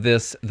language of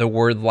this. The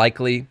word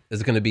likely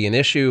is going to be an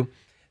issue.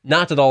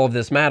 Not that all of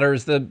this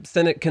matters. The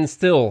Senate can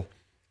still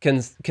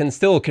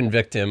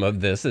convict him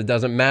of this. It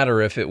doesn't matter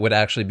if it would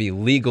actually be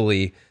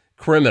legally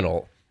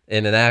criminal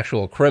in an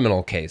actual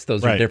criminal case.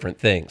 Those are different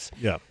things.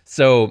 Yeah.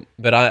 So,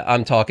 but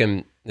I'm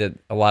talking that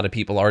a lot of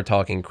people are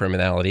talking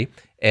criminality,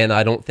 and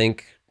I don't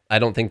think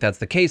that's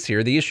the case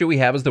here. The issue we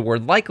have is the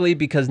word likely,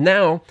 because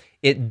now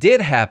it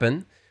did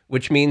happen,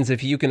 which means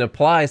if you can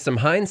apply some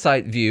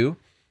hindsight view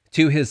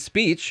to his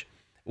speech,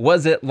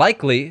 was it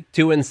likely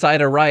to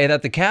incite a riot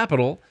at the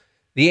Capitol?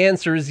 The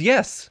answer is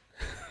yes.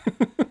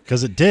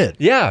 Because it did.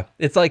 Yeah.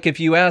 It's like if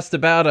you asked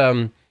about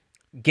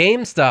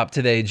GameStop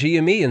today,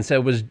 GME, and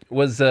said,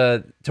 was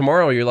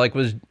tomorrow, you're like,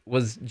 was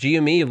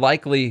GME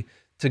likely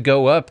to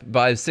go up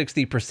by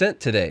 60%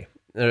 today,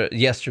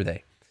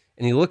 yesterday?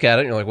 And you look at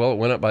it and you're like, well, it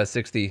went up by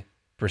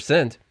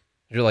 60%.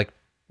 You're like,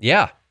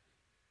 yeah.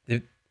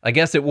 I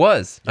guess it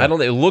was. Yeah. I don't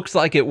know. It looks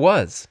like it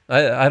was.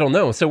 I don't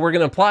know. So we're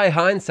going to apply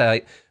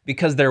hindsight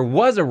because there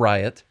was a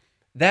riot.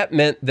 That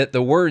meant that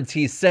the words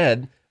he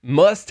said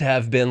must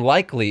have been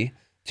likely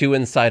to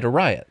incite a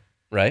riot,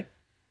 right?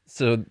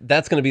 So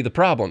that's going to be the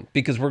problem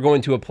because we're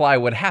going to apply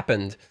what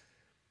happened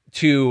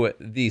to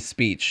the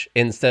speech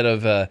instead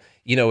of,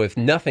 if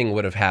nothing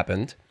would have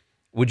happened,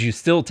 would you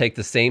still take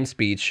the same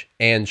speech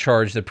and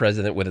charge the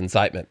president with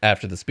incitement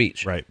after the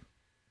speech? Right.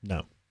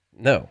 No.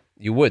 No,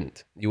 you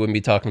wouldn't. You wouldn't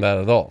be talking about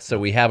it at all. So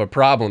we have a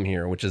problem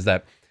here, which is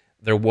that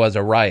there was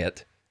a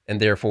riot, and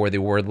therefore the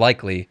word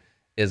likely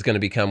is going to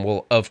become,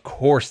 well, of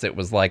course it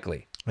was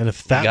likely. And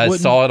if that you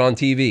guys saw it on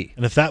TV.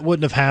 And if that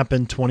wouldn't have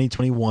happened,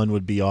 2021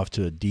 would be off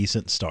to a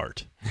decent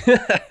start.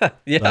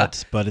 Yeah.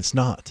 But it's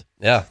not.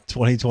 Yeah.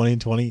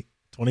 2020,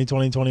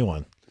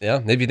 21.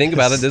 Yeah. If you think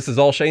about it, this is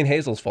all Shane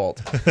Hazel's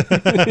fault.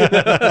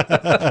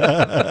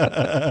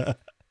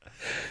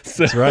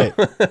 That's right.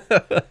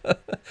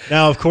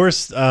 Now, of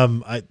course,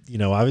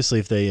 obviously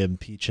if they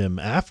impeach him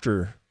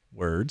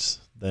afterwards,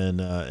 then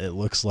it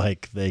looks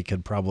like they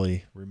could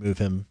probably remove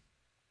him.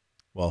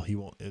 Well,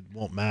 it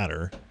won't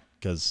matter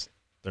because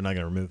they're not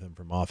going to remove him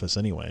from office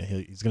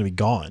anyway. He's going to be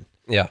gone.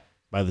 Yeah.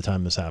 By the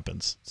time this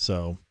happens.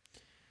 So,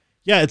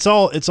 yeah, it's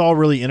all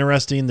really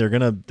interesting. They're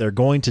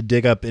going to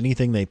dig up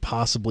anything they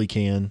possibly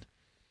can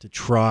to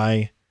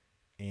try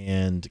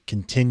and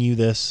continue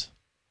this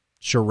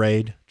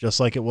charade, just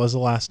like it was the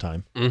last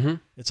time. Mm-hmm.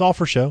 It's all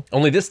for show.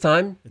 Only this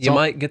time, you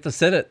might get the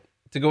Senate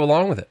to go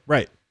along with it.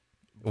 Right.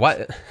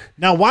 Why?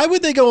 Now, why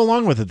would they go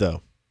along with it,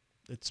 though?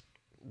 It's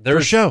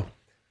for show.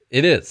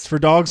 It is. It's for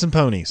dogs and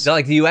ponies.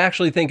 Like, do you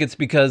actually think it's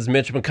because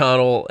Mitch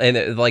McConnell and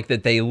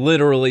that they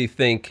literally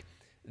think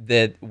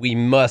that we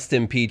must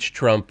impeach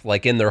Trump,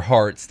 like in their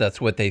hearts,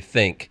 that's what they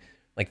think.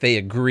 Like they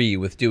agree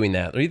with doing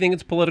that. Or do you think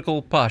it's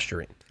political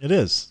posturing? It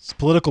is. It's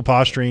political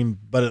posturing,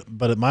 but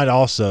it might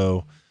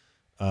also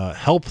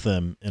help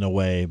them in a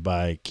way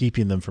by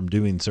keeping them from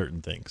doing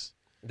certain things.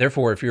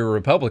 Therefore, if you're a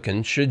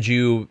Republican,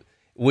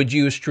 would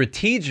you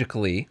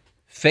strategically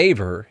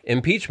favor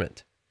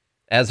impeachment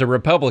as a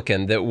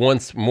Republican that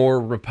wants more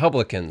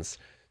Republicans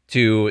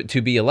to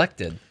be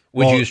elected?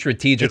 Would you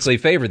strategically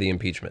favor the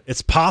impeachment?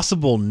 It's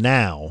possible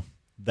now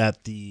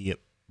that the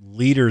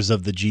leaders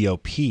of the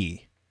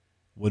GOP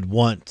would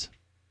want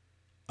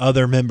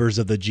other members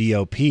of the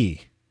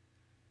GOP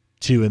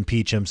to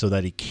impeach him so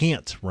that he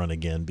can't run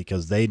again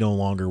because they no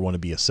longer want to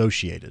be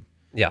associated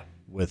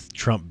with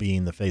Trump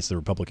being the face of the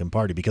Republican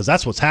Party, because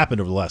that's what's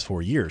happened over the last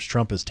 4 years.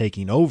 Trump is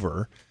taking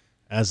over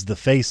as the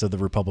face of the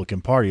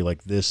Republican Party.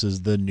 Like, this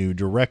is the new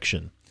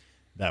direction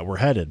that we're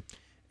headed.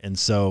 And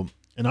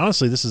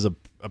honestly, this is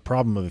a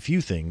problem of a few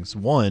things.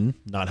 One,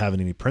 not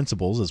having any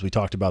principles, as we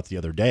talked about the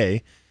other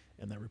day,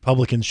 and that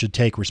Republicans should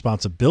take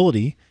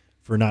responsibility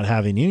for not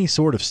having any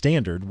sort of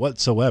standard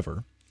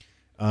whatsoever.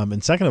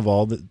 And second of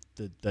all,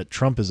 that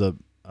Trump is a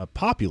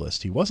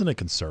populist. He wasn't a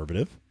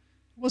conservative.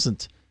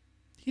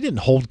 He didn't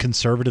hold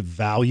conservative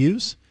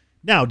values.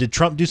 Now, did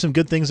Trump do some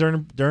good things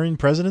during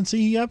presidency?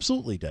 He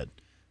absolutely did.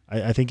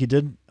 I think he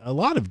did a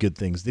lot of good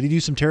things. Did he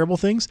do some terrible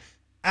things?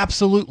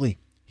 Absolutely.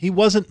 He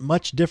wasn't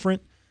much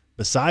different,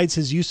 besides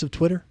his use of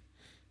Twitter,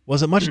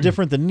 wasn't much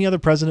different than any other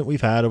president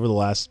we've had over the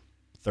last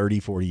 30,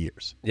 40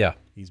 years. Yeah.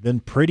 He's been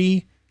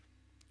pretty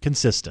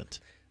consistent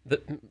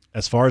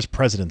as far as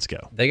presidents go.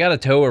 They got to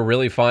toe a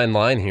really fine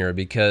line here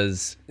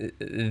because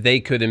they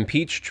could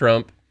impeach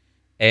Trump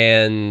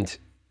and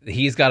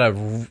he's got a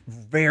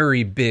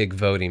very big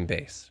voting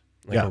base.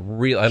 I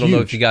don't know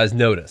if you guys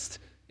noticed.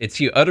 It's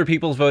huge. Other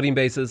people's voting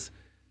bases,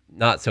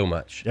 not so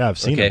much. Yeah, I've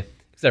seen it.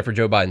 Except for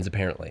Joe Biden's,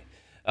 apparently.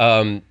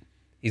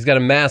 He's got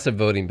a massive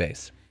voting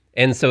base.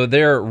 And so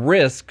their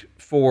risk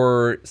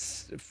for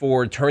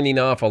turning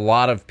off a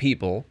lot of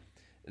people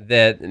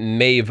that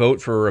may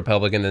vote for a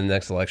Republican in the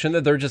next election,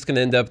 that they're just going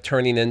to end up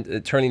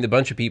turning a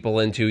bunch of people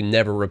into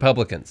never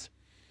Republicans.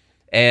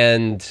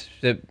 And,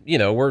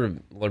 we're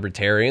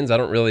libertarians. I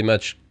don't really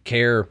much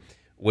care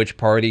which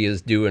party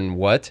is doing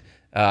what.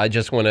 I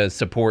just want to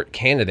support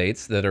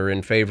candidates that are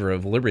in favor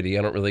of liberty.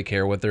 I don't really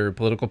care what their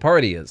political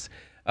party is.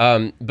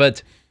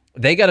 But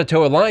they got to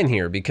toe a line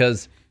here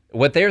because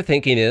what they're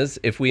thinking is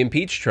if we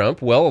impeach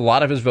Trump, well, a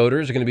lot of his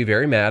voters are going to be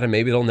very mad and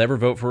maybe they'll never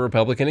vote for a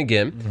Republican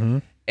again. Mm-hmm.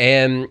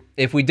 And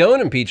if we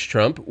don't impeach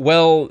Trump,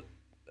 well,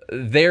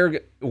 we're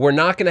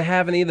not going to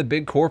have any of the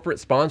big corporate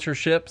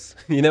sponsorships,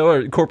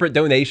 or corporate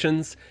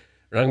donations.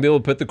 We're not going to be able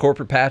to put the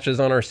corporate patches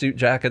on our suit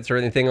jackets or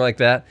anything like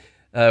that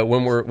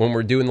when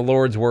we're doing the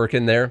Lord's work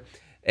in there.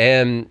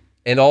 And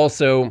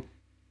also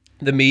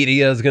the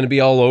media is going to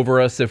be all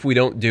over us if we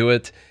don't do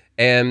it.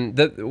 And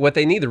what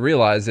they need to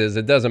realize is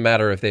it doesn't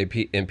matter if they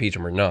impeach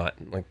him or not.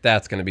 Like,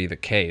 that's going to be the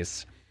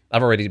case.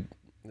 I've already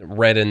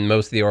read in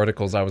most of the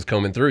articles I was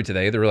combing through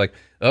today. They were like,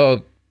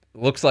 oh,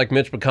 looks like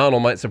Mitch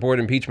McConnell might support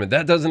impeachment.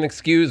 That doesn't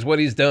excuse what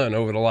he's done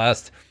over the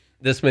last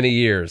this many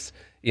years.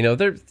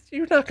 You're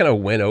not going to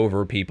win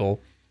over people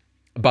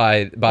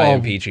by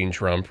impeaching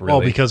Trump, really.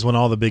 Well, because when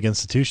all the big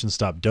institutions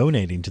stopped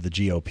donating to the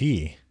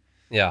GOP,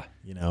 yeah,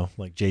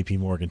 like JP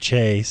Morgan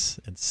Chase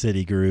and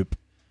Citigroup,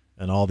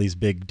 and all these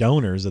big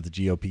donors that the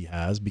GOP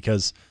has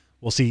because,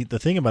 well, see, the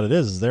thing about it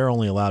is they're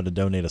only allowed to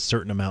donate a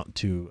certain amount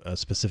to a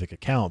specific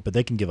account, but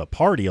they can give a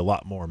party a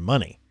lot more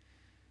money.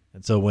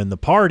 And so when the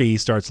party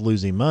starts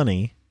losing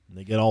money and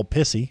they get all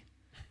pissy,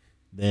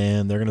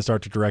 then they're going to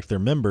start to direct their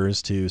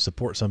members to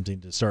support something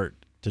to start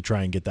to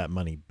try and get that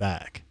money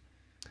back.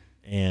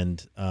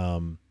 And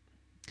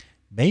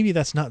maybe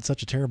that's not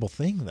such a terrible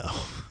thing, though.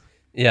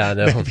 Yeah, I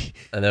know. Maybe,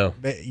 I know.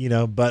 You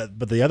know, but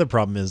the other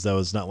problem is though,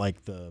 it's not like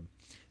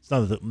it's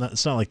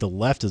not like the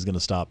left is going to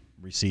stop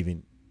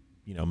receiving,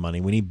 you know,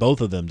 money. We need both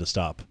of them to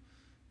stop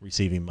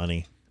receiving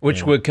money,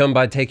 Which would come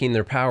by taking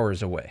their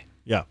powers away.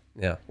 Yeah.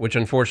 Yeah, which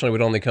unfortunately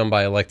would only come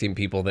by electing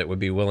people that would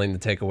be willing to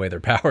take away their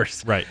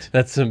powers. Right.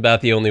 That's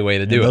about the only way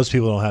to do it. Those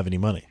people don't have any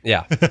money.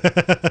 Yeah.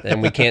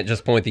 And we can't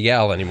just point the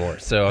owl anymore.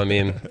 So, I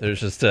mean, there's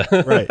just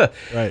Right.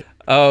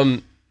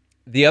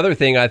 The other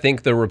thing I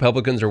think the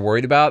Republicans are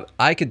worried about,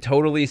 I could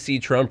totally see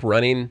Trump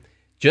running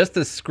just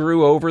to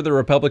screw over the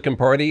Republican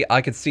Party.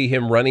 I could see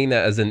him running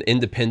as an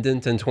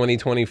independent in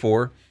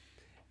 2024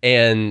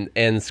 and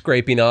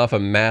scraping off a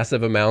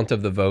massive amount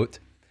of the vote.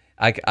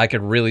 I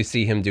could really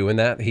see him doing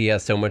that. He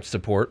has so much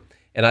support.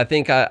 And I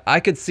think I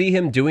could see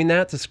him doing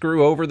that to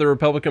screw over the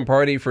Republican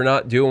Party for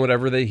not doing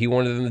whatever he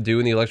wanted them to do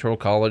in the Electoral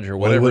College or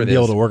whatever it is. He wouldn't be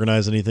able to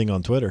organize anything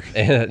on Twitter.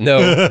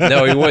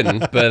 No, he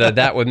wouldn't. But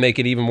that would make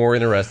it even more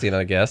interesting,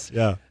 I guess.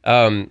 Yeah.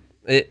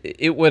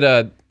 It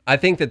would. I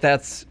think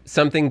that's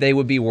something they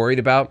would be worried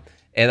about.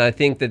 And I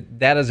think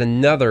that is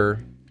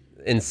another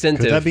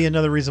incentive. Could that be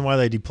another reason why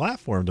they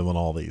deplatformed him on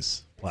all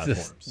these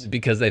platforms?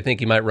 Because they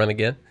think he might run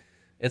again?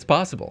 It's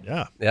possible.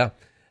 Yeah. Yeah.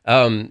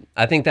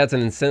 I think that's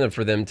an incentive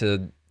for them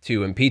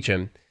to impeach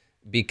him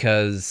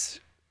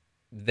because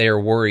they're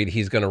worried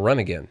he's going to run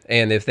again.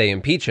 And if they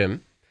impeach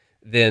him,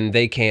 then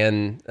they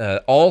can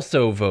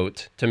also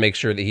vote to make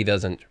sure that he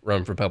doesn't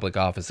run for public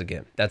office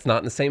again. That's not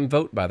in the same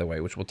vote, by the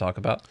way, which we'll talk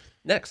about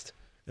next.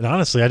 And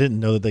honestly, I didn't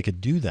know that they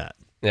could do that.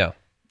 Yeah.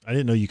 I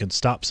didn't know you can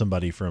stop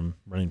somebody from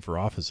running for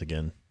office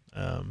again.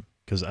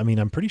 Because, I mean,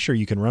 I'm pretty sure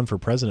you can run for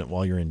president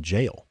while you're in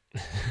jail.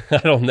 I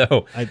don't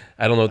know. I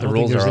don't know what the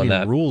rules are on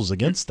that. Rules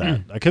against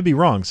that. I could be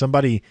wrong.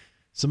 Somebody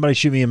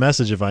shoot me a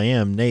message if I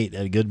am. Nate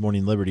at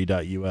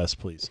goodmorningliberty.us,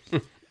 please.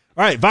 All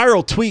right.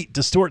 Viral tweet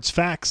distorts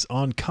facts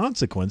on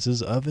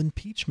consequences of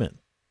impeachment.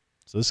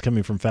 So this is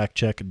coming from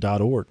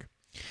factcheck.org.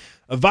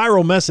 A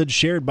viral message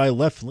shared by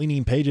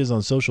left-leaning pages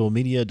on social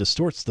media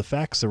distorts the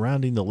facts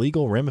surrounding the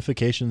legal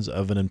ramifications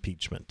of an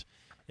impeachment.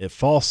 Its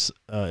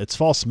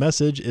false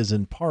message is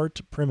in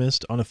part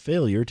premised on a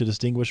failure to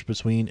distinguish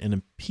between an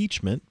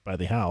impeachment by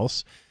the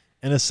House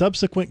and a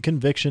subsequent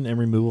conviction and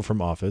removal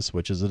from office,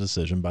 which is a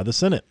decision by the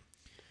Senate.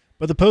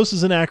 But the post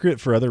is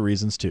inaccurate for other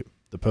reasons too.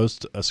 The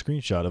post, a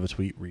screenshot of a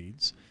tweet,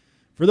 reads,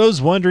 "For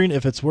those wondering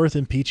if it's worth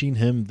impeaching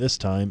him this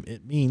time,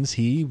 it means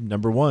he,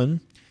 number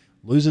one,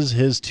 loses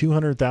his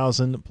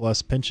 $200,000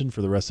 plus pension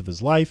for the rest of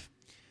his life,"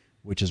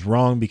 which is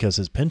wrong because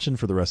his pension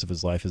for the rest of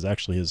his life is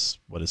actually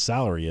what his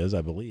salary is,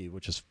 I believe,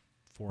 which is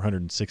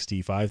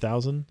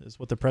 $465,000 is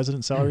what the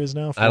president's salary is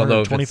now. I don't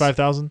know.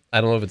 $425,000.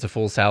 I don't know if it's a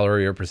full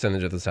salary or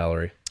percentage of the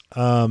salary.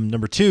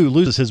 Number two,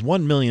 loses his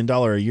 $1 million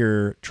a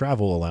year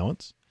travel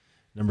allowance.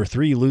 Number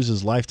three,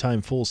 loses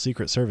lifetime full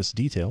Secret Service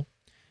detail.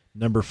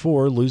 Number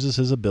four, loses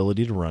his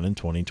ability to run in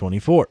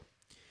 2024.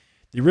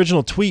 The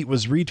original tweet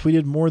was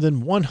retweeted more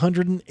than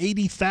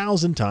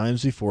 180,000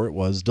 times before it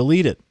was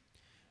deleted.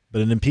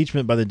 But an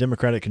impeachment by the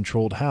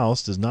Democratic-controlled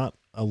House does not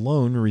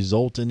alone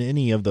result in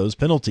any of those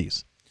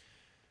penalties.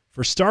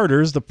 For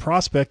starters, the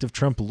prospect of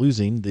Trump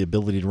losing the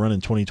ability to run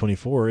in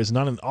 2024 is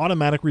not an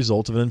automatic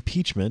result of an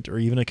impeachment or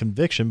even a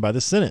conviction by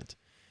the Senate.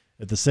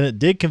 If the Senate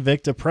did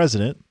convict a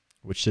president,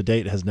 which to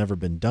date has never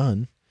been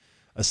done,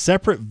 a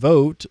separate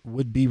vote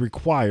would be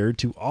required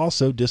to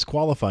also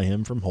disqualify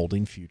him from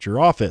holding future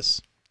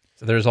office.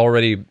 So there's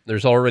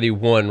already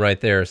one right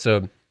there.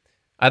 So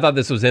I thought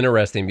this was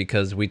interesting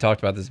because we talked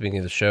about this at the beginning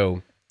of the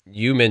show.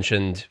 You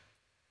mentioned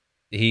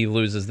he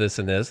loses this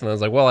and this, and I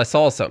was like, well, I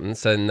saw something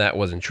saying that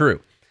wasn't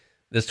true.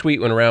 This tweet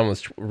went around,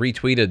 was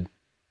retweeted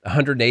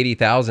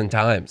 180,000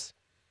 times,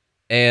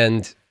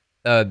 and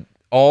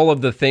all of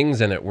the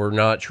things in it were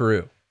not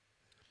true.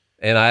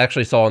 And I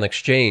actually saw an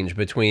exchange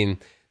between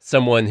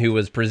someone who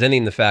was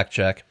presenting the fact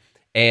check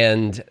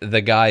and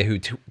the guy who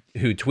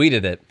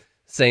tweeted it,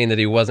 saying that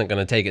he wasn't going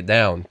to take it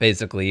down,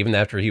 basically, even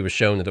after he was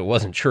shown that it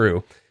wasn't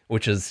true,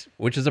 which is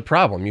a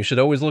problem. You should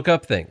always look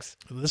up things.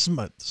 This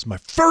is my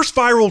first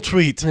viral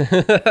tweet.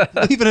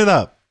 Leaving it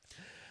up.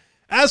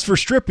 As for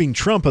stripping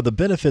Trump of the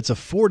benefits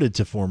afforded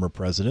to former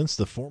presidents,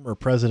 the former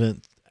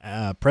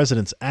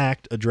President's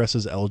Act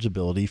addresses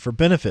eligibility for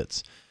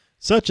benefits,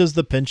 such as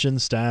the pension,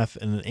 staff,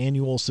 and an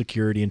annual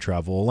security and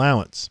travel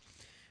allowance.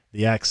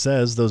 The act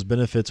says those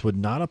benefits would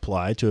not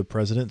apply to a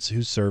president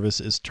whose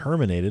service is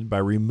terminated by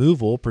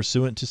removal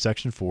pursuant to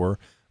Section 4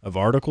 of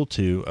Article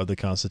 2 of the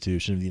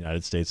Constitution of the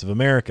United States of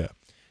America,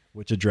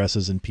 which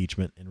addresses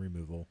impeachment and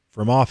removal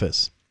from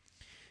office.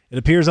 It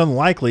appears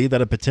unlikely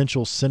that a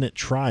potential Senate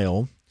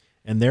trial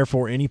and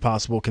therefore any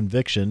possible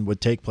conviction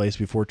would take place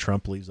before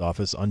Trump leaves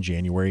office on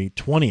January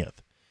 20th.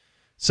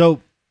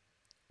 So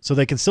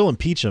they can still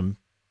impeach him,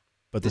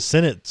 but the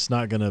Senate's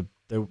not going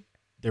to.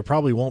 There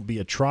probably won't be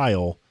a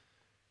trial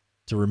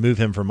to remove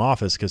him from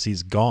office because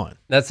he's gone.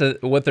 That's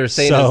what they're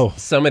saying.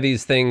 Is some of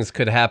these things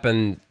could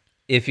happen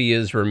if he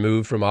is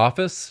removed from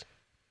office,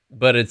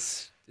 but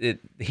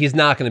he's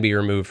not going to be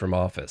removed from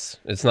office.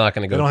 It's not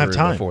going to go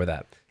through before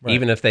that. Right.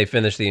 Even if they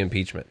finish the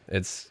impeachment,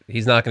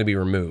 he's not going to be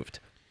removed.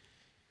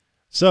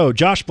 So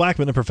Josh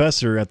Blackman, a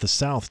professor at the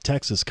South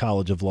Texas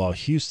College of Law,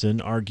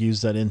 Houston,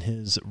 argues that in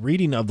his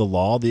reading of the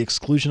law, the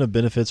exclusion of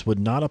benefits would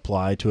not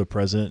apply to a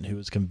president who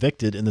is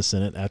convicted in the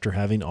Senate after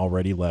having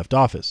already left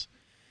office.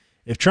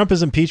 If Trump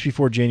is impeached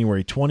before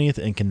January 20th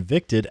and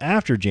convicted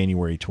after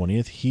January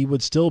 20th, he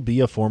would still be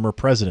a former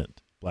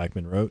president,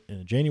 Blackman wrote in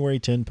a January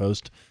 10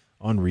 post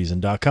on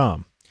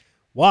Reason.com.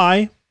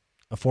 Why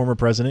a former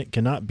president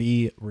cannot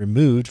be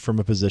removed from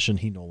a position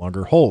he no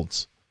longer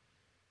holds.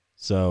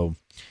 So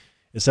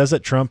it says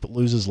that Trump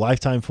loses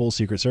lifetime full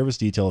Secret Service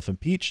detail if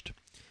impeached,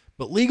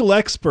 but legal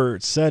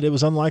experts said it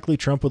was unlikely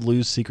Trump would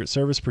lose Secret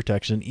Service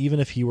protection even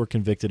if he were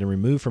convicted and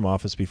removed from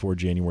office before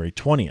January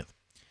 20th.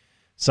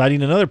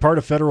 Citing another part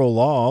of federal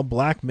law,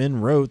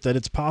 Blackman wrote that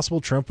it's possible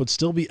Trump would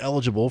still be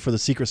eligible for the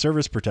Secret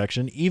Service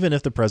protection even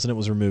if the president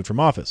was removed from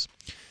office.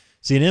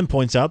 CNN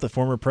points out that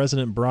former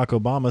President Barack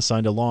Obama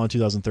signed a law in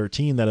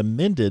 2013 that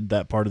amended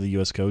that part of the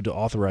U.S. Code to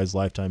authorize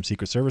lifetime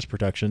Secret Service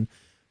protection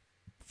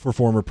for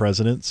former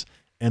presidents,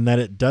 and that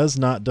it does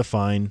not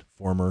define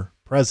former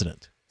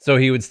president. So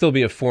he would still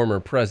be a former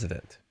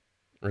president,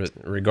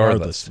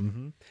 regardless.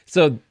 Mm-hmm.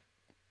 So,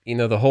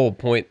 the whole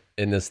point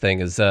in this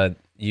thing is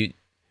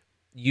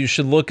you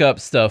should look up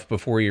stuff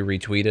before you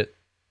retweet it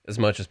as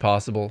much as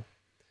possible.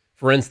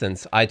 For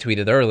instance, I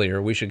tweeted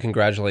earlier, we should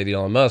congratulate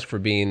Elon Musk for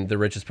being the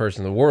richest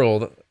person in the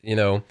world.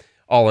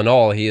 All in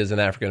all, he is an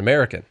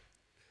African-American.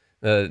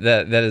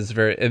 That is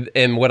very,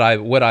 and what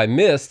I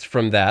missed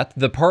from that,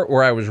 the part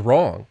where I was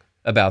wrong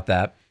about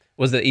that,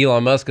 was that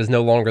Elon Musk is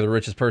no longer the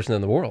richest person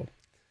in the world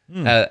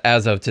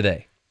as of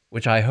today,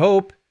 which I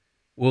hope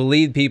will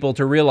lead people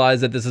to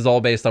realize that this is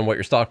all based on what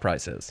your stock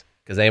price is.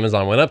 Because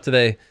Amazon went up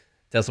today,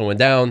 Tesla went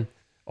down.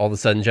 All of a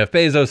sudden, Jeff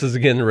Bezos is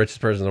again the richest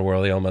person in the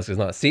world. Elon Musk is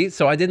not. See,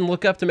 so I didn't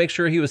look up to make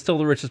sure he was still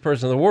the richest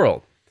person in the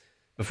world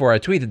before I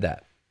tweeted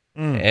that.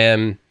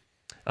 And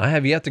I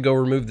have yet to go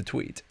remove the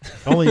tweet.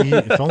 If only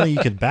you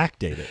could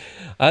backdate it.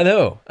 I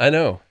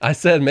know. I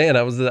said, man,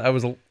 I was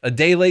a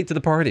day late to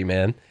the party,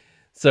 man.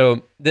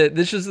 So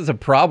this is a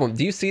problem.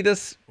 Do you see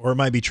this? Or it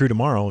might be true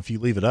tomorrow if you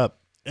leave it up.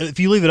 If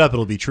you leave it up,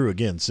 it'll be true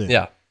again soon.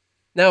 Yeah.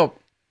 Now,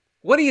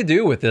 what do you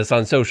do with this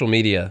on social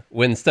media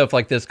when stuff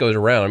like this goes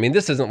around? I mean,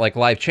 this isn't like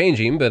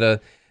life-changing,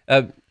 but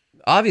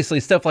obviously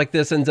stuff like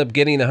this ends up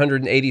getting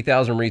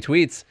 180,000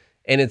 retweets,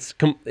 and it's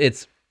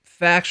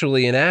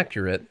factually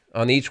inaccurate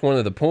on each one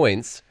of the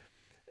points.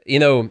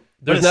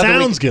 But it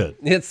sounds good.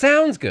 It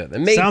sounds good.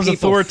 It sounds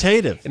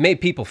authoritative. It made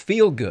people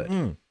feel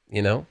good.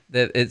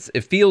 That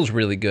it feels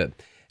really good.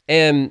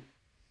 And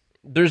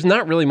there's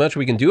not really much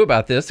we can do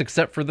about this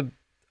except for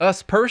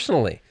us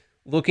personally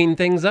looking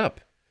things up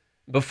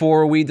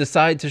before we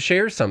decide to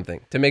share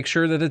something to make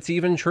sure that it's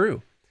even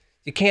true.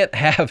 You can't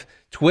have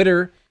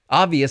Twitter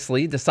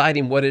obviously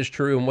deciding what is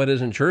true and what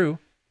isn't true.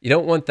 You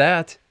don't want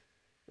that.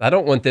 I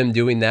don't want them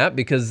doing that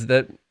because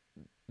they're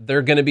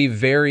going to be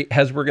very,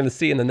 as we're going to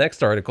see in the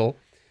next article,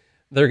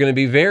 they're going to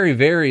be very,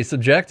 very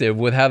subjective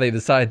with how they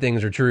decide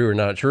things are true or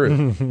not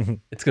true.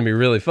 It's going to be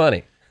really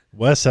funny.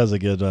 Wes has a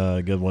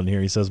good one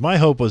here. He says, my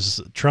hope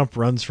was Trump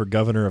runs for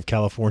governor of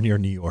California or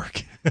New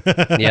York.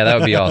 Yeah, that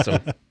would be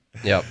awesome.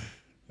 Yep.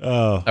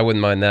 Oh, I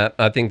wouldn't mind that.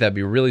 I think that'd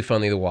be really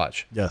funny to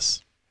watch.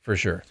 Yes. For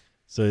sure.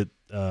 So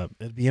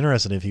it'd be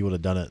interesting if he would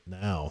have done it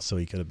now, so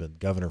he could have been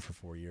governor for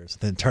 4 years,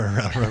 and then turn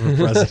around and run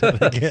for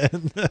president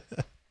again.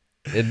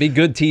 It'd be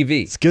good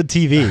TV. It's good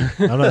TV.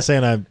 I'm not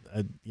saying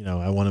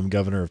I want him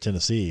governor of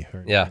Tennessee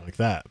or anything like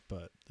that,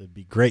 but it'd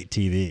be great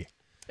TV.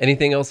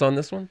 Anything else on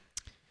this one?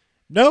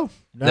 No,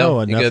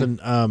 nothing.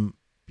 Good?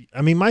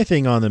 I mean, my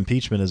thing on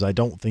impeachment is I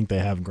don't think they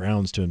have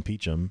grounds to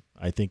impeach him.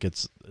 I think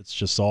it's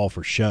just all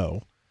for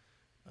show.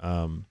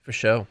 For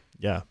show.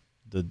 Yeah,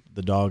 the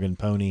dog and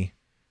pony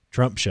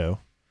Trump show.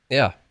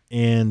 Yeah,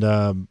 and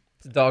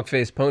it's a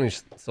dog-faced pony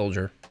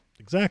soldier.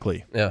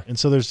 Exactly. Yeah, and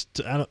so there's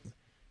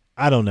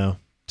I don't know.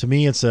 To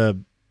me,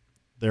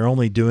 they're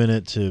only doing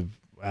it to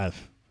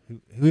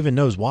who even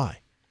knows why?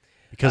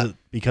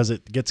 Because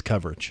it gets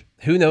coverage.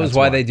 Who knows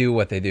why they do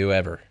what they do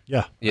ever?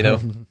 Yeah,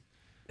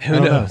 Who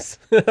knows?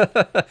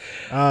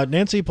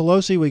 Nancy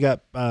Pelosi, we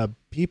got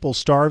people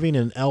starving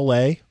in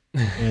L.A.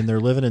 and they're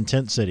living in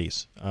tent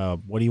cities.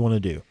 What do you want to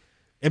do?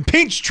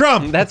 Impeach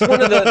Trump. That's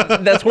one of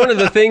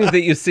the things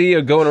that you see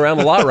going around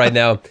a lot right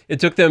now. It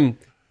took them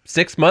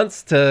 6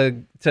 months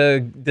to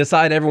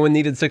decide everyone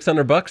needed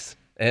 $600,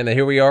 and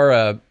here we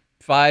are,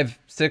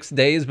 5-6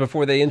 days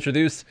before they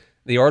introduce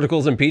the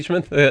articles of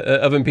impeachment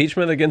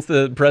against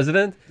the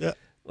president. Yeah,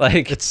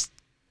 like it's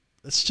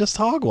just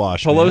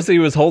hogwash. Pelosi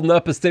man. was holding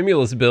up a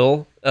stimulus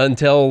bill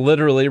until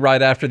literally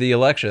right after the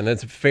election.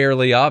 It's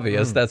fairly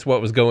obvious that's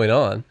what was going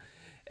on,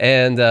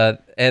 and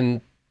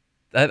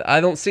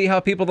I don't see how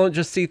people don't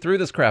just see through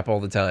this crap all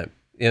the time.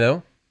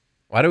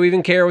 Why do we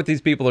even care what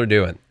these people are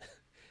doing?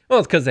 Well,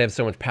 it's because they have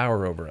so much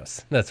power over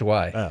us. That's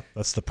why. Yeah,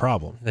 that's the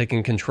problem. They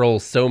can control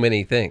so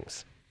many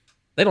things.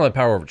 They don't have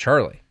power over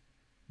Charlie.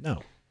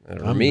 No.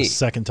 Or I'm me. the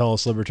second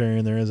tallest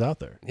libertarian there is out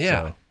there.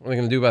 Yeah. So. What are we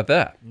going to do about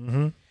that?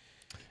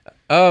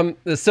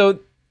 So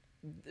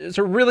there's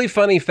a really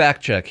funny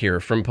fact check here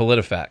from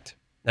PolitiFact.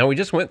 Now, we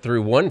just went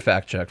through one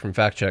fact check from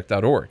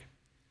factcheck.org.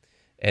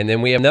 And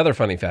then we have another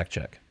funny fact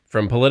check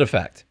from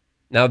PolitiFact.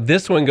 Now,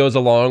 this one goes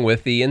along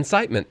with the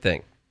incitement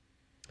thing.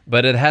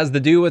 But it has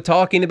to do with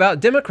talking about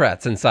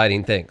Democrats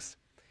inciting things.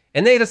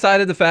 And they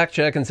decided to fact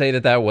check and say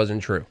that that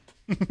wasn't true.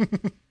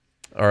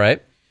 All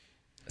right.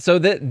 So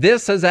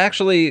this has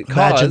actually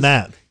caused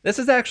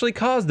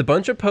a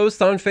bunch of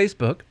posts on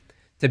Facebook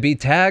to be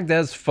tagged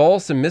as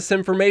false and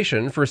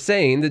misinformation for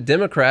saying that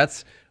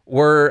Democrats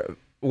were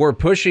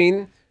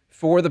pushing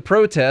for the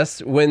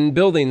protests when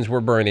buildings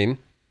were burning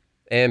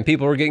and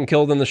people were getting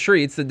killed in the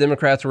streets, that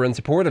Democrats were in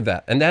support of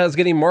that. And that is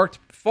getting marked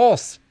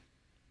false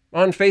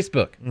on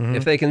Facebook,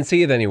 if they can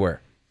see it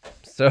anywhere.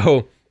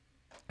 So,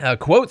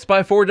 quotes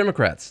by 4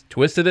 Democrats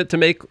twisted it to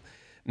make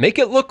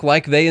it look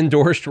like they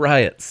endorsed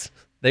riots.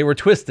 They were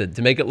twisted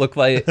to make it look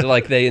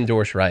like they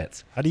endorsed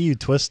riots. How do you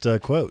twist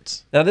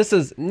quotes? Now, this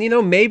is,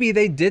 maybe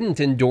they didn't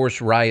endorse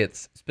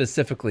riots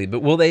specifically,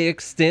 but will they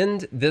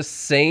extend this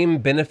same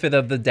benefit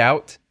of the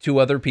doubt to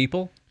other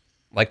people,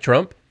 like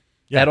Trump,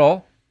 at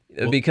all?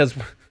 Well, because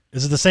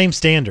is it the same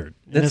standard?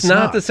 It's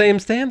not the same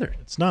standard.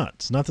 It's not.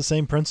 It's not the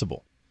same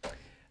principle.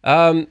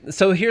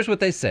 So here's what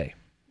they say.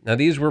 Now,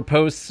 these were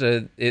posts.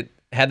 It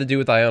had to do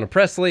with Ayanna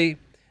Pressley,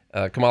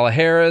 Kamala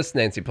Harris,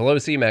 Nancy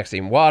Pelosi,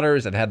 Maxine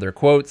Waters. That had their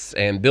quotes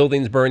and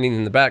buildings burning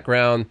in the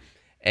background.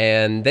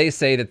 And they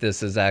say that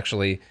this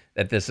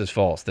is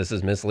false. This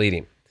is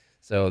misleading.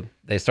 So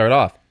they start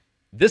off,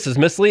 this is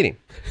misleading.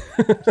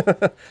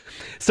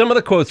 Some of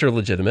the quotes are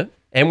legitimate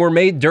and were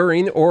made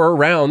during or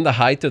around the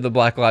height of the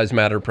Black Lives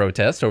Matter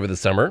protests over the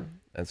summer.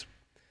 They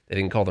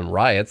didn't call them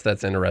riots.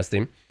 That's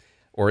interesting.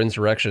 Or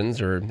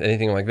insurrections or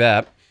anything like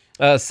that.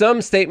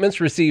 Some statements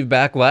received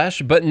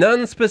backlash, but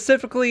none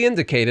specifically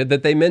indicated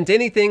that they meant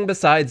anything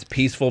besides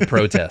peaceful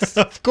protests.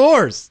 Of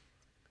course.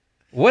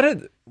 What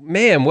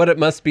it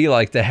must be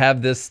like to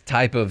have this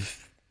type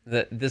of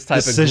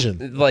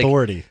decision, of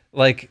authority.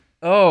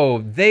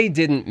 They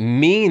didn't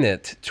mean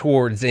it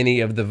towards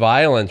any of the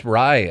violent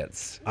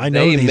riots.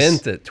 They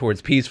meant it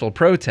towards peaceful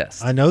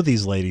protests. I know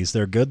these ladies.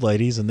 They're good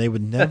ladies, and they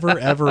would never,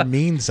 ever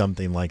mean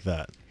something like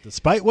that,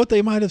 despite what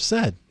they might have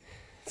said.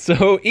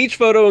 So each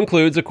photo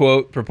includes a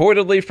quote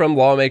purportedly from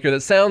lawmaker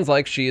that sounds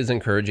like she is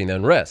encouraging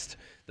unrest.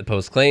 The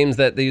post claims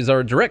that these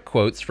are direct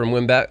quotes from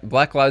when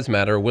Black Lives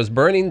Matter was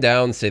burning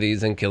down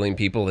cities and killing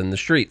people in the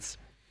streets.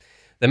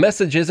 The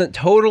message isn't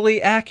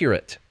totally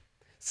accurate.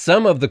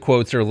 Some of the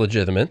quotes are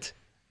legitimate,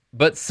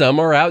 but some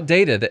are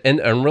outdated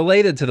and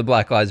unrelated to the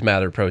Black Lives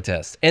Matter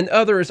protests, and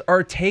others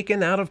are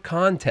taken out of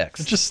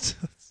context. Just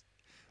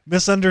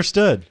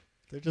misunderstood.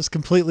 They're just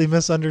completely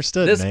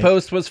misunderstood. This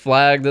post was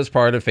flagged as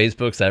part of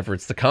Facebook's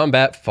efforts to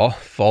combat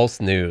false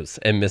news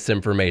and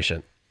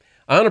misinformation.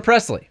 Ayanna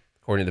Pressley,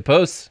 according to the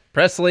post,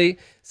 Pressley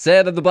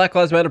said of the Black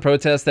Lives Matter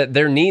protests that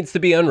there needs to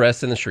be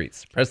unrest in the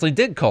streets. Pressley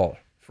did call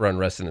for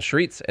unrest in the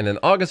streets in an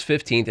August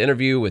 15th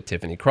interview with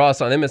Tiffany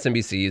Cross on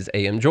MSNBC's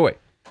AM Joy.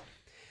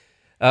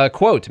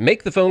 Quote,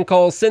 make the phone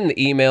calls, send the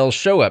emails,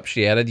 show up,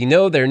 she added.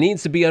 There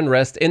needs to be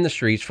unrest in the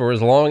streets for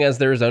as long as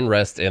there's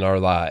unrest in our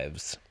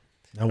lives.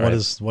 Now, what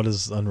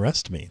does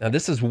unrest mean? Now,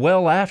 this is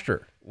well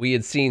after we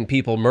had seen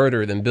people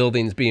murdered and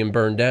buildings being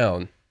burned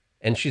down.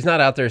 And she's not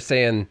out there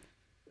saying,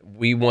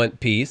 we want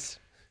peace.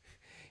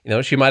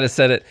 She might have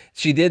said it.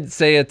 She did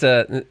say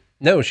it.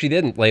 No, she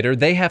didn't later.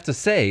 They have to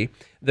say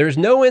there's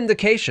no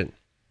indication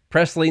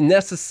Pressley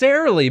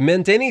necessarily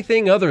meant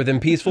anything other than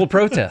peaceful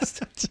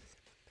protest.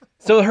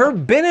 So her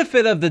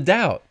benefit of the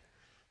doubt,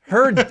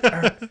 her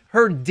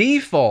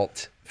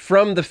default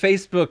from the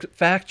Facebook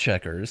fact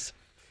checkers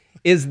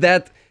is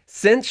that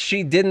since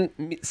she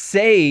didn't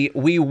say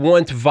we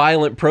want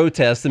violent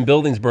protests and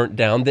buildings burnt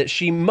down, that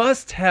she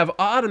must have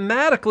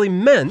automatically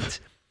meant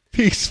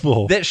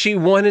peaceful. That she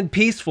wanted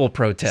peaceful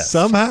protests.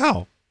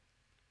 Somehow.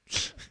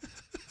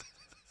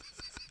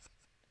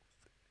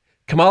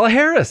 Kamala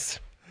Harris.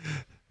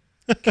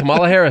 The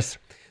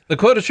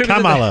quote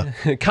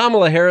attributed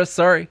Kamala Harris,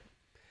 sorry.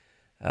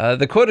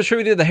 The quote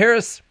attributed to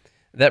Harris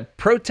that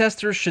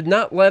protesters should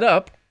not let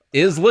up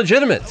is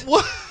legitimate.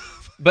 What?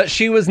 But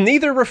she was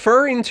neither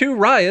referring to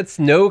riots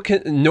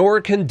nor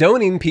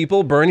condoning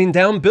people burning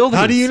down buildings.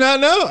 How do you not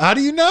know? How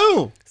do you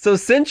know? So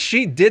since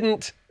she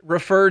didn't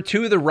refer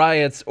to the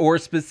riots or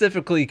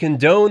specifically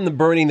condone the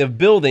burning of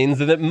buildings,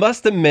 then it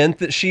must have meant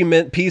that she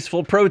meant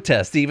peaceful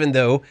protests, even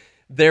though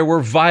there were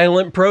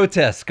violent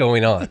protests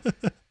going on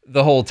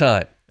the whole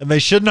time. And they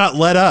should not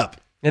let up.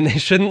 And they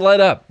shouldn't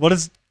let up. What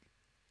is...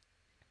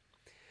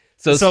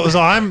 So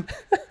I'm...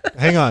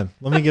 Hang on.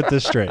 Let me get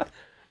this straight.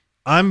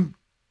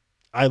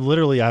 I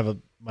literally have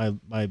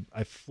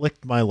I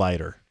flicked my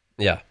lighter.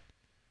 Yeah.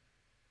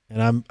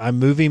 And I'm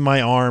moving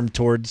my arm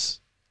towards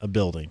a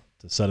building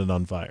to set it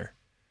on fire.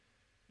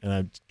 And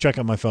I check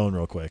on my phone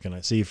real quick, and I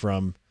see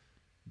from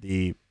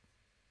the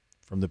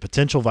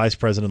potential vice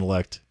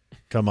president-elect,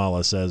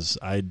 Kamala says,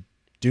 I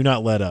do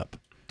not let up.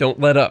 Don't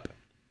let up.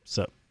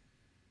 So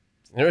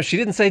she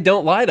didn't say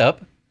don't light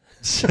up.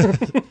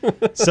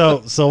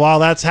 so while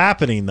that's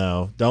happening,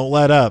 though, don't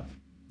let up.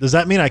 Does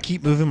that mean I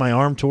keep moving my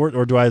arm toward,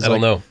 or do I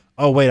don't know.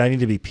 Oh, wait, I need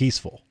to be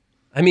peaceful.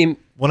 I mean,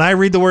 when I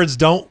read the words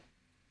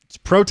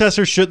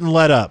protesters shouldn't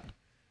let up,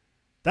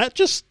 that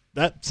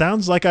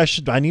sounds like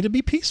I need to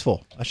be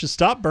peaceful. I should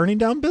stop burning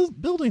down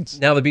buildings.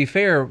 Now, to be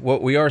fair,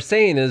 what we are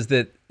saying is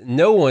that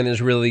no one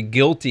is really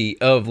guilty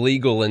of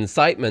legal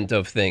incitement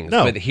of things.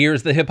 No. But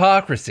here's the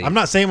hypocrisy. I'm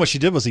not saying what she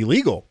did was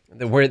illegal.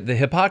 Where the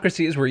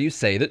hypocrisy is where you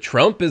say that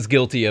Trump is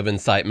guilty of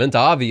incitement,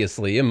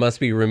 obviously, and must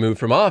be removed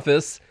from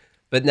office.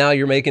 But now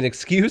you're making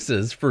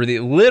excuses for the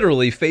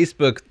literally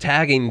Facebook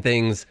tagging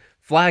things,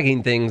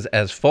 flagging things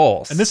as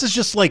false. And this is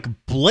just like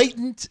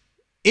blatant,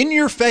 in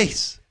your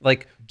face,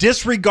 like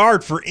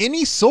disregard for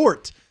any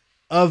sort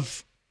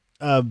of,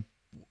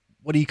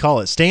 what do you call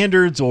it?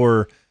 Standards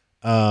or,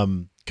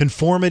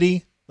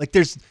 conformity. Like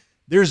there's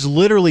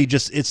literally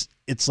just,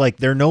 it's like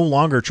they're no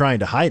longer trying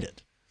to hide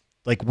it.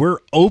 Like we're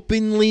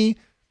openly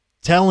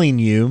telling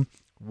you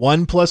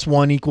 1 +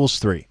 1 =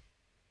 3.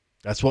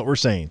 That's what we're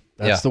saying.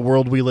 That's the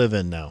world we live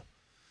in now.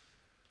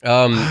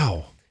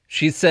 Wow.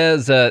 She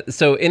says,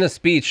 so in a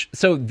speech,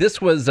 so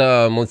this was,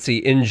 let's see,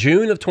 in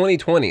June of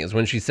 2020 is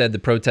when she said the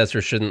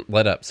protesters shouldn't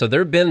let up. So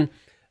there have been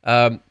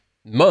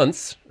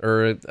months,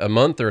 or a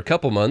month or a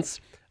couple months,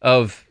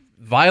 of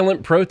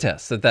violent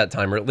protests at that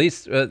time, or at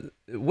least,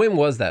 when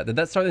was that? Did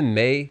that start in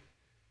May?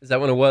 Is that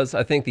when it was?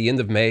 I think the end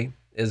of May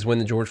is when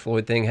the George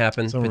Floyd thing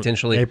happened,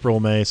 potentially. April,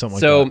 May, something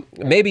like that.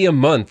 So maybe a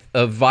month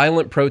of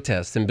violent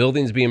protests and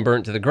buildings being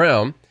burnt to the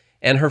ground.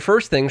 And her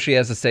first thing she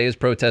has to say is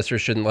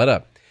protesters shouldn't let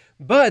up.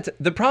 But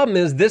the problem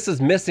is this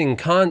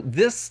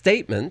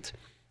statement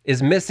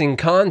is missing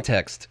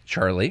context,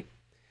 Charlie,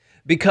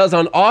 because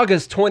on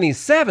August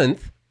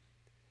 27th,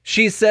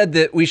 she said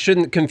that we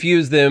shouldn't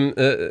confuse them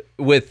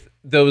with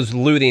those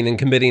looting and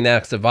committing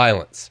acts of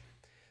violence.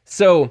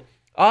 So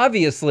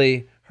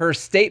obviously her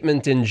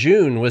statement in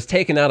June was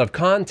taken out of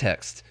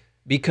context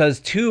because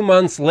 2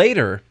 months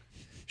later,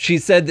 she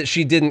said that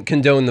she didn't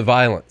condone the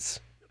violence.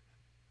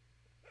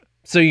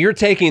 So you're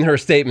taking her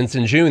statements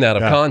in June out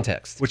of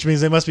context. Which means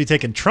they must be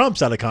taking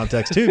Trump's out of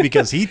context, too,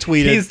 because he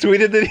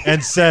tweeted,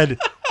 and said,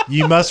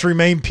 you must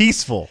remain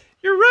peaceful.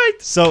 You're right.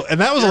 So,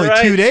 and that was only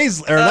 2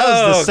 days, or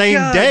that was the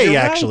same day,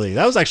 actually. Right.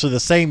 That was actually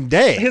the same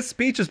day. His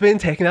speech is being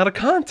taken out of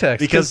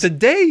context because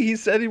today he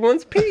said he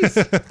wants peace.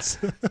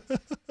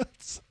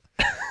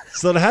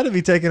 So it had to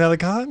be taken out of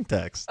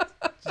context.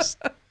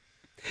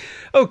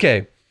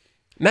 Okay.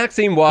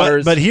 Maxine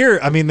Waters. But here,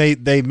 I mean,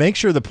 they make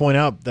sure to point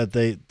out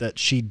that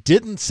she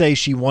didn't say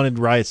she wanted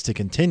riots to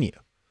continue.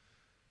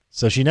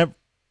 So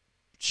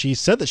she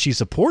said that she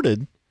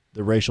supported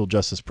the racial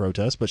justice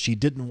protest, but she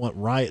didn't want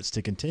riots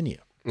to continue.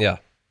 Yeah.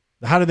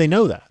 How do they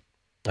know that?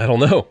 I don't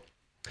know.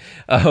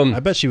 I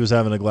bet she was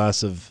having a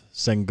glass of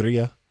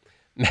sangria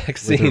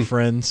Maxine. with her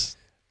friends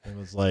and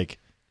was like,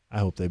 I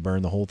hope they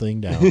burn the whole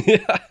thing down.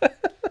 Yeah.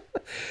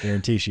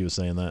 Guarantee she was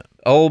saying that.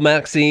 Old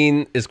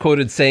Maxine is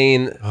quoted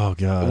saying, "Oh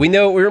God, we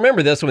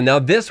remember this one. Now,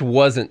 this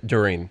wasn't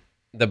during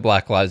the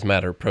Black Lives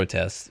Matter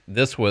protests.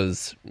 This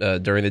was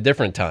during a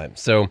different time.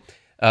 So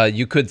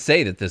you could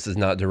say that this is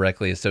not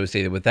directly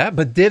associated with that.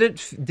 But did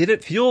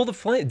it fuel the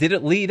flame? Did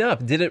it lead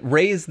up? Did it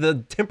raise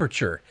the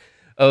temperature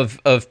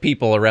of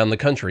people around the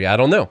country? I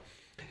don't know."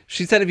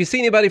 She said, if you see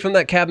anybody from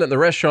that cabinet in the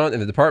restaurant, in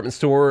the department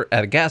store,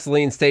 at a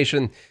gasoline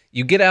station,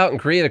 you get out and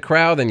create a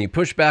crowd and you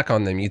push back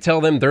on them. You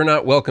tell them they're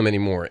not welcome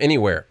anymore,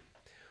 anywhere.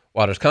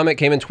 Waters' comment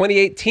came in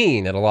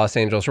 2018 at a Los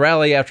Angeles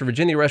rally after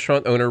Virginia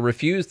restaurant owner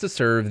refused to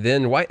serve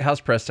then White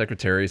House Press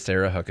Secretary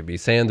Sarah Huckabee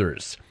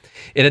Sanders.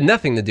 It had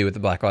nothing to do with the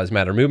Black Lives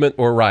Matter movement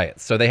or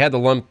riots, so they had to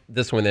lump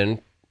this one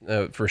in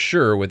for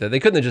sure with it. They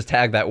couldn't have just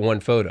tagged that one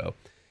photo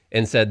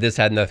and said this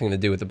had nothing to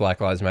do with the Black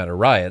Lives Matter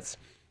riots.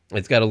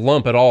 It's got to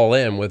lump it all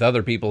in with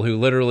other people who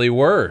literally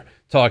were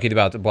talking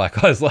about the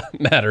Black Lives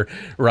Matter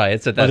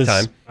riots at that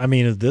time. I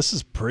mean, this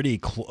is pretty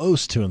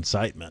close to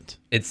incitement.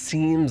 It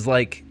seems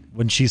like...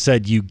 When she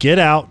said, you get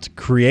out,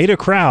 create a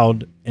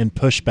crowd, and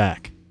push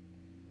back.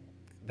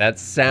 That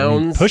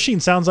sounds... pushing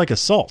sounds like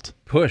assault.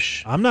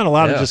 Push. I'm not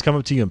allowed to just come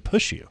up to you and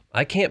push you.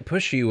 I can't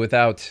push you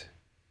without,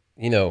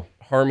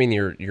 harming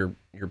your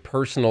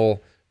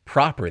personal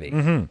property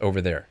over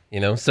there,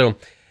 So...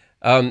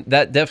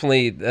 that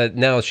definitely,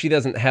 now she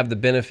doesn't have the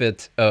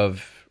benefit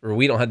of, or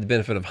we don't have the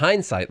benefit of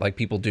hindsight like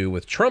people do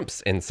with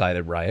Trump's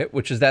incited riot,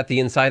 which is that the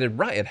incited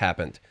riot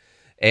happened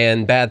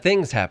and bad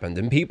things happened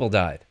and people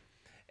died.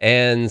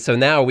 And so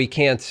now we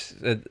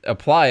can't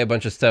apply a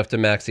bunch of stuff to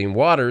Maxine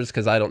Waters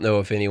because I don't know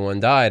if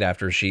anyone died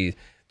after she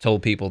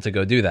told people to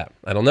go do that.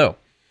 I don't know.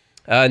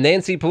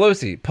 Nancy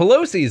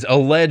Pelosi's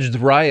alleged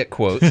riot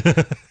quote.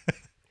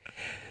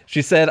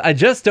 She said, I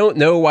just don't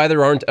know why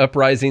there aren't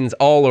uprisings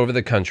all over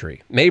the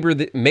country.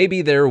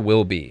 Maybe there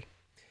will be.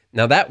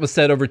 Now, that was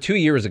said over 2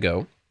 years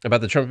ago,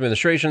 about the Trump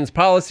administration's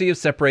policy of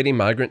separating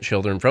migrant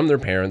children from their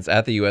parents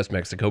at the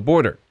U.S.-Mexico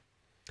border.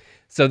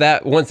 So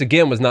that, once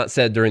again, was not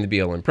said during the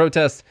BLM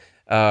protests.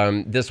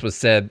 This was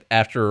said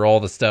after all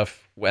the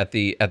stuff at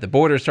the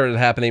border started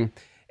happening.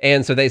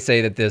 And so they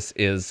say that this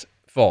is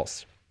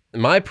false.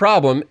 My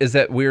problem is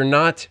that we're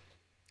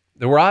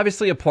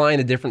obviously applying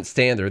a different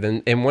standard.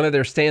 And one of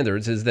their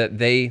standards is that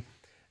they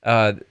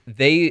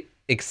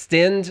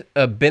extend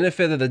a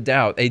benefit of the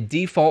doubt, a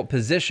default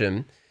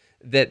position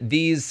that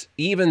these,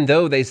 even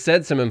though they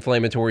said some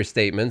inflammatory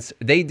statements,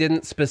 they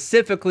didn't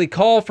specifically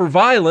call for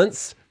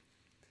violence.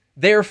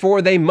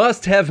 Therefore, they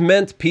must have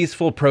meant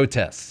peaceful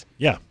protests.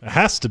 Yeah, it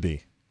has to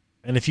be.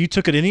 And if you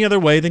took it any other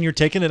way, then you're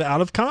taking it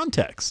out of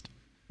context.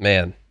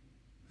 Man,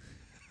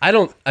 I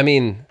don't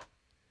know,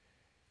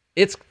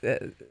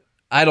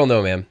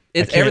 man.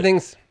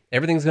 Everything's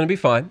going to be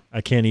fine.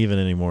 I can't even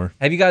anymore.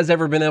 Have you guys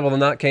ever been able to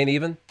not can't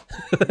even?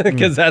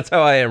 Because that's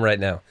how I am right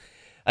now.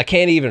 I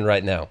can't even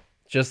right now,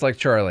 just like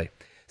Charlie.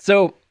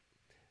 So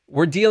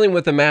we're dealing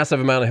with a massive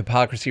amount of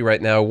hypocrisy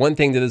right now. One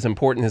thing that is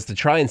important is to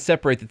try and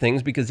separate the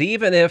things, because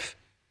even if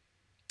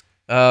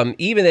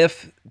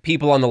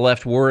people on the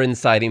left were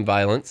inciting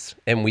violence,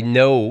 and we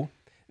know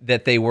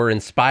that they were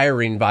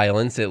inspiring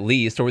violence at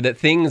least, or that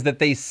things that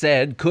they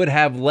said could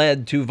have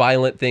led to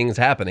violent things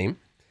happening,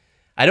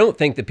 I don't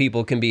think that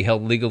people can be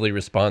held legally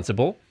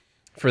responsible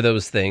for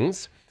those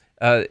things,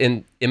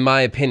 in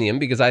my opinion,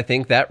 because I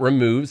think that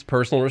removes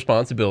personal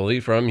responsibility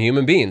from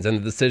human beings and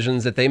the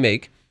decisions that they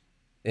make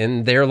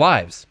in their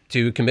lives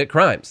to commit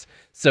crimes.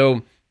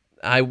 So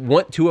I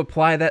want to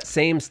apply that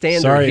same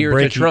standard here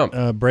to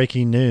Trump.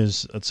 Breaking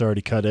news. That's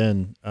already cut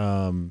in.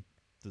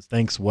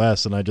 Thanks,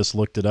 Wes. And I just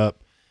looked it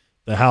up.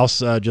 The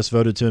House just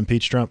voted to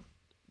impeach Trump.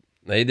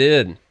 They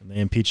did. And they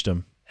impeached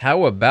him.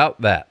 How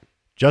about that?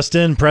 Just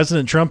in,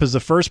 President Trump is the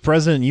first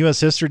president in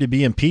U.S. history to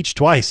be impeached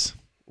twice.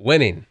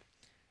 Winning.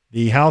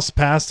 The House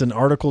passed an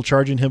article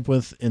charging him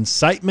with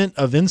incitement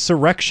of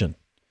insurrection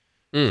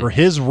for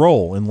his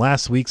role in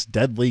last week's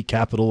deadly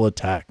Capitol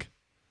attack.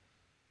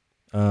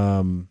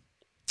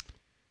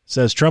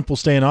 Says Trump will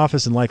stay in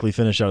office and likely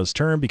finish out his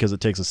term because it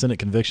takes a Senate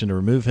conviction to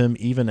remove him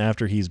even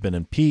after he's been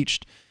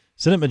impeached.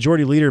 Senate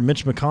Majority Leader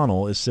Mitch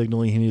McConnell is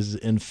signaling he's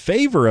in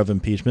favor of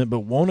impeachment but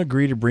won't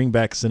agree to bring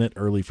back Senate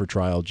early for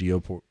trial,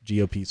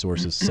 GOP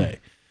sources say.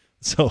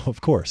 So,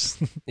 of course.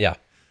 Yeah.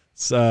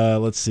 So,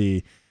 let's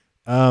see.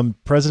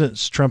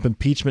 President Trump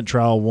impeachment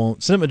trial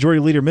won't. Senate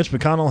Majority Leader Mitch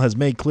McConnell has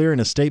made clear in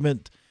a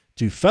statement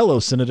to fellow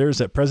senators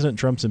that President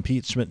Trump's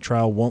impeachment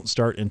trial won't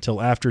start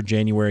until after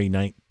January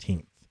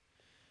 19th.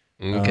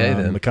 Okay,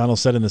 then. McConnell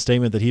said in the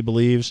statement that he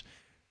believes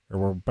it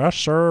will best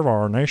serve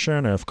our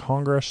nation if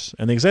Congress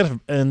and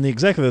the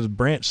executive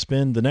branch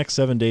spend the next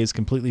 7 days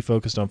completely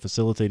focused on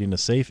facilitating a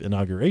safe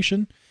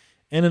inauguration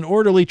and an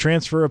orderly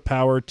transfer of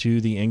power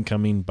to the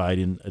incoming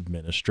Biden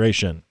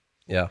administration.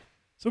 Yeah.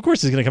 So, of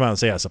course, he's going to come out and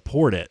say, I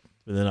support it,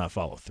 but then not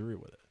follow through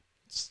with it.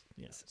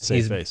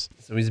 Safe face.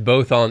 So he's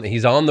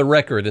on the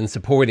record in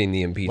supporting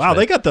the impeachment. Wow,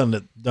 they got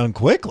done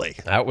quickly.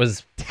 That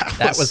was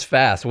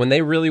fast. When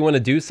they really want to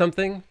do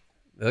something,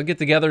 they'll get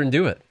together and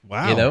do it.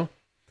 Wow. You know?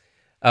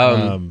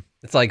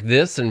 It's like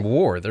this and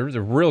war. They're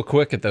real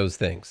quick at those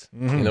things,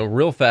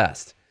 real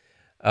fast.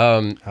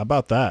 How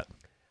about that?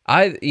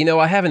 I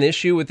have an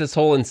issue with this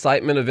whole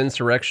incitement of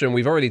insurrection.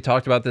 We've already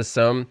talked about this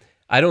some.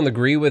 I don't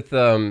agree with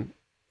that.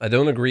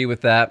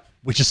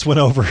 We just went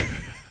over...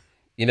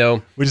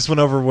 we just went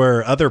over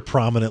where other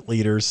prominent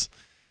leaders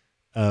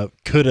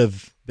could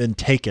have been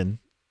taken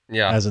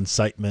as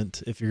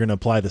incitement if you're going to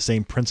apply the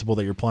same principle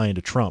that you're applying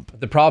to Trump.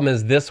 The problem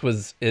is this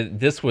was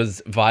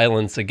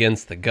violence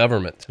against the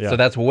government. Yeah. So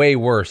that's way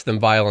worse than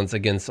violence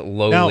against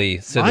lowly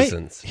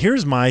citizens.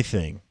 Here's my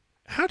thing.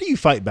 How do you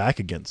fight back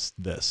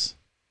against this?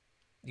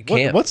 You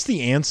can't. What's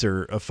the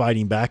answer of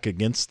fighting back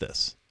against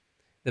this?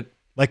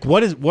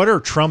 What are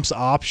Trump's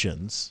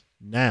options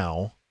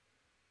now?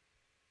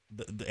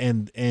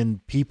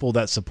 And people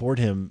that support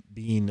him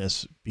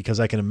because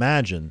I can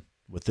imagine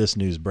with this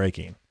news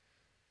breaking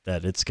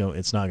that it's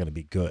not going to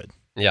be good.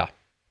 Yeah.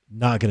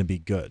 Not going to be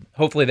good.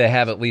 Hopefully they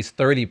have at least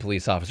 30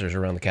 police officers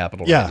around the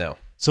Capitol right now.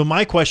 So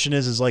my question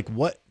is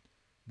what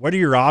are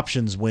your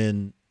options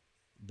when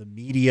the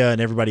media and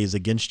everybody is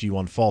against you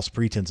on false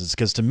pretenses?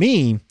 Because to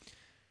me,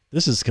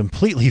 this is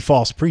completely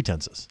false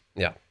pretenses.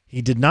 Yeah.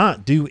 He did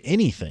not do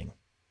anything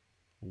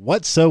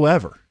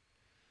whatsoever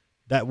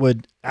that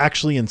would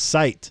actually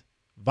incite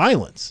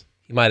violence.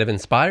 He might have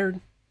inspired.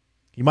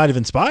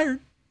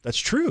 That's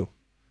true.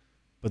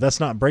 But that's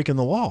not breaking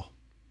the law.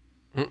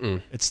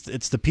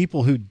 It's the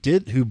people who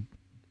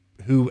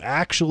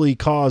actually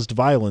caused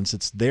violence.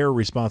 It's their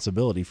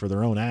responsibility for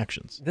their own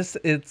actions. It's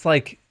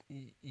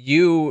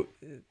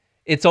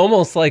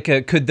almost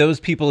like could those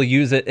people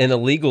use it in a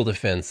legal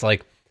defense?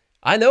 Like,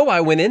 I know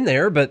I went in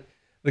there, but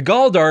the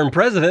galldarn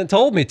president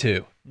told me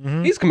to.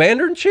 Mm-hmm. He's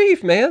commander in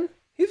chief, man.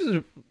 He's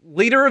the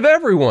leader of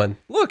everyone.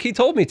 Look, he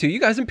told me to. You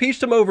guys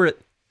impeached him over it.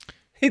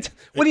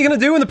 What are you going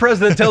to do when the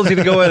president tells you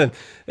to go in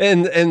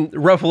and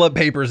ruffle up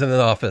papers in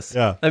an office?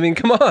 Yeah. I mean,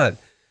 come on.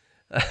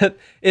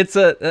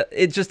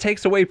 It just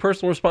takes away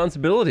personal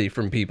responsibility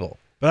from people.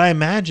 But I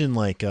imagine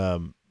I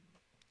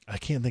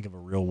can't think of a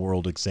real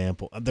world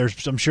example.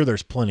 I'm sure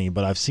there's plenty,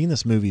 but I've seen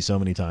this movie so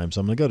many times.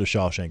 So I'm going to go to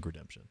Shawshank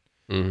Redemption.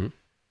 Mm-hmm.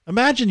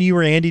 Imagine you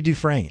were Andy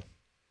Dufresne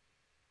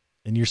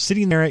and you're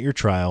sitting there at your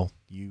trial.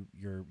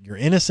 You're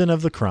innocent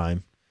of the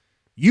crime.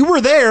 You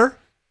were there.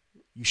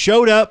 You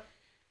showed up.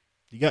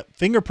 You got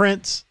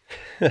fingerprints,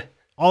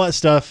 all that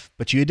stuff,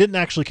 but you didn't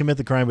actually commit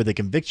the crime, but they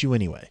convict you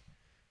anyway.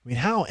 I mean,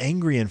 how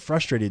angry and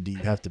frustrated do you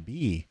have to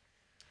be?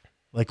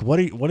 Like, what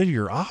are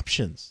your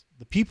options?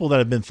 The people that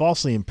have been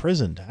falsely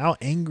imprisoned, how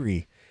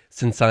angry?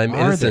 Since I'm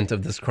innocent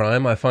of this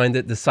crime, I find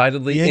it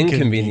decidedly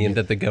inconvenient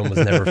that the gun was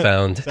never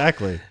found.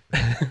 Exactly.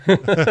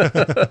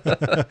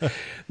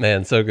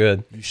 Man, so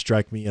good. You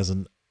strike me as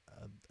an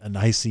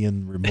icy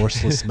and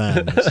remorseless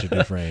man, Mr.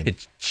 Dufresne.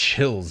 It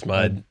chills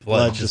my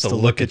blood just to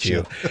look at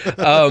you.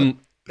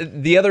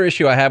 The other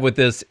issue I have with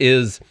this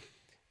is,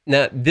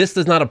 now this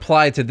does not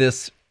apply to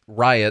this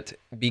riot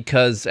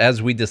because,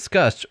 as we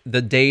discussed,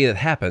 the day it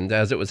happened,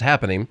 as it was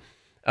happening,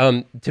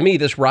 to me,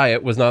 this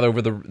riot was not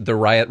over the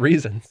riot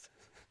reasons.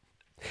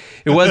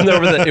 It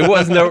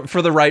wasn't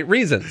for the right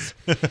reasons.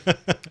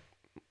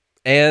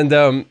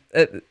 And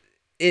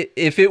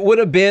if it would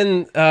have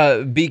been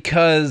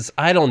because,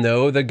 I don't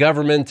know, the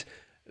government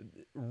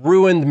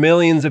ruined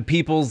millions of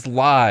people's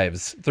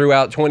lives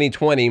throughout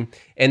 2020,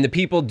 and the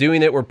people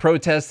doing it were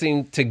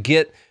protesting to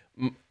get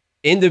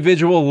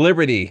individual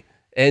liberty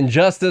and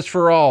justice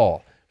for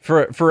all,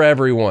 for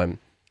everyone,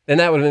 then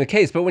that would have been the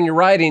case. But when you're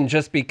rioting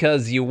just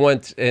because you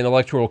want an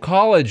electoral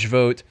college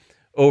vote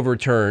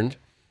overturned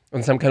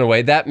in some kind of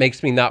way, that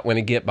makes me not want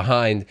to get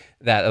behind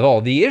that at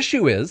all. The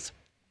issue is,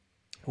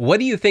 what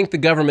do you think the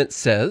government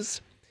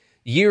says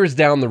years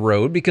down the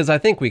road? Because I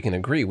think we can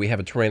agree we have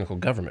a tyrannical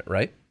government,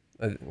 right?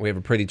 We have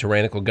a pretty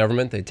tyrannical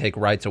government. They take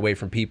rights away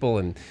from people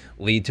and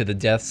lead to the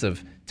deaths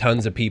of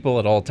tons of people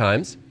at all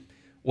times.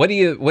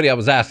 I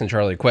was asking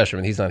Charlie a question,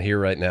 but he's not here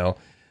right now.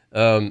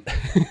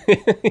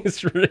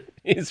 He's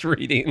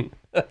reading.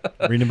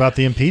 Reading about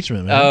the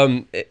impeachment,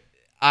 man.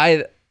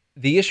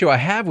 The issue I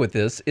have with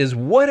this is,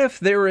 what if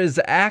there is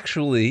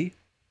actually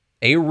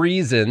a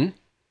reason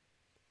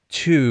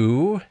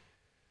to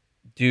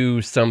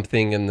do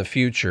something in the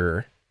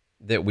future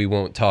that we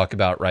won't talk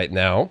about right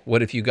now?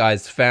 What if you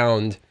guys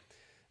found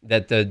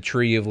that the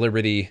Tree of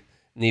Liberty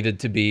needed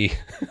to be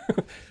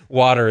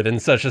watered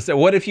and such a...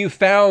 What if you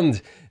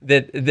found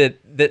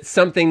that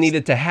something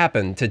needed to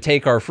happen to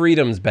take our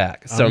freedoms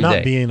back someday? I'm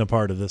not being a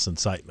part of this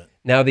incitement.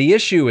 Now, the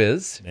issue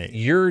is,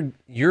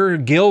 you're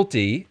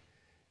guilty.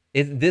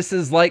 This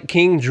is like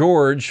King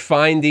George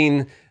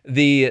finding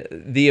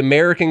the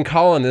American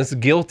colonists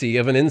guilty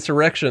of an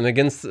insurrection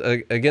against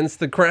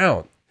the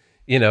crown.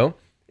 You know,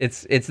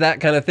 it's that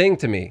kind of thing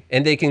to me.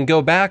 And they can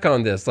go back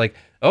on this like,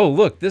 oh,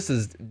 look, this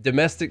is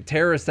domestic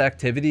terrorist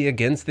activity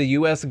against the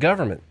U.S.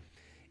 government.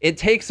 It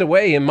takes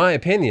away, in my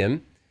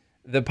opinion,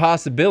 the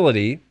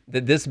possibility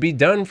that this be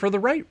done for the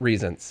right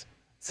reasons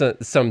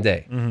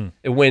someday.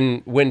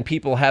 Mm-hmm. When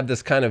people have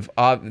this kind of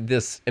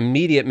this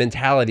immediate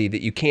mentality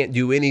that you can't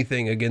do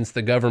anything against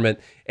the government,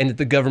 and that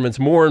the government's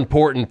more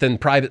important than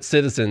private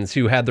citizens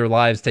who had their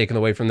lives taken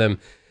away from them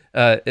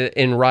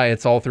in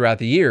riots all throughout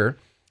the year,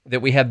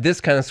 that we have this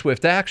kind of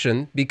swift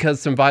action because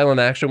some violent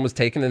action was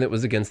taken and it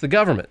was against the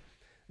government.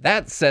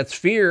 That sets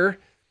fear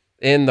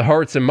in the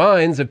hearts and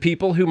minds of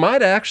people who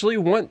might actually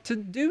want to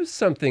do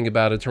something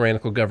about a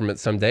tyrannical government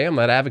someday. I'm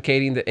not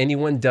advocating that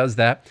anyone does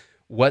that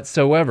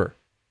whatsoever.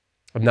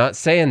 I'm not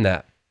saying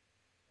that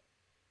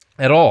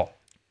at all.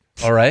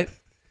 All right.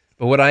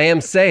 But what I am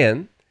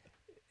saying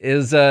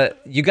is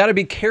you got to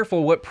be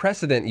careful what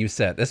precedent you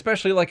set,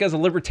 especially like as a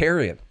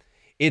libertarian.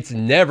 It's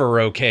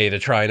never okay to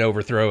try and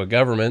overthrow a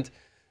government.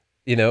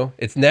 You know,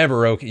 it's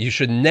never okay. You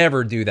should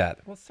never do that.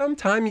 Well,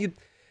 sometime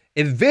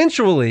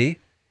eventually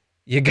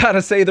you got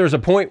to say there's a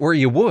point where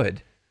you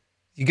would.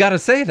 You got to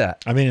say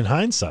that. I mean, in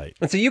hindsight.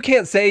 And so you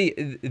can't say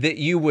that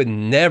you would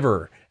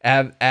never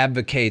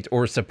advocate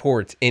or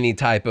support any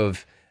type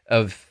of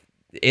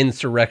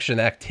insurrection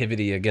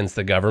activity against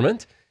the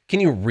government.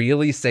 Can you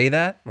really say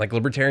that? Like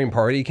Libertarian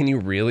Party, can you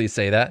really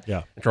say that?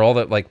 Yeah. After all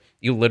that, like,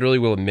 you literally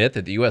will admit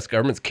that the U.S.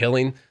 government's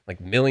killing like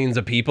millions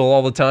of people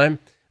all the time.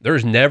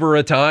 There's never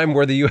a time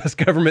where the U.S.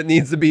 government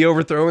needs to be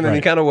overthrown in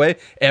any kind of way,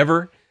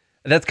 ever.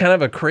 That's kind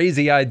of a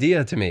crazy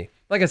idea to me.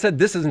 Like I said,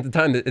 this isn't the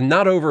time that,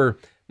 not over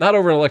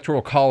an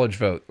electoral college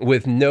vote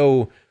with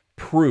no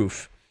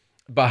proof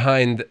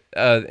behind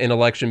an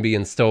election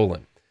being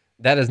stolen.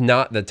 That is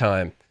not the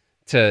time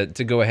to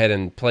go ahead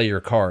and play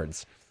your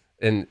cards,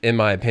 in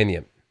my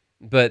opinion.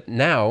 But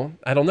now,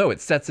 I don't know,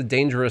 it sets a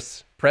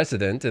dangerous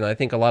precedent, and I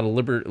think a lot of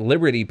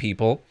liberty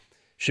people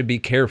should be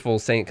careful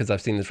saying, because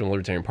I've seen this from the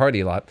Libertarian Party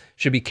a lot,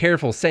 should be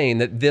careful saying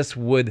that this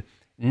would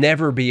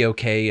never be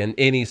okay in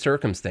any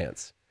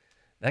circumstance.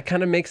 That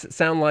kind of makes it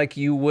sound like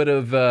you would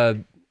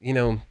have,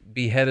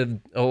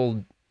 beheaded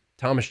old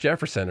Thomas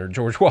Jefferson or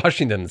George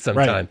Washington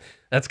sometime. Right.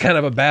 That's kind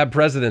of a bad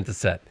precedent to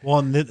set. Well,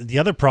 and the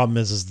other problem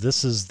is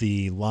this is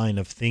the line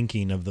of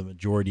thinking of the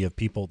majority of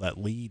people that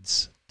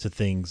leads to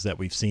things that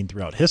we've seen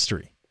throughout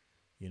history.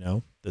 You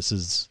know, this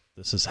is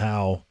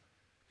how,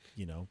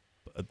 you know,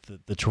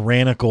 the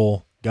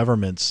tyrannical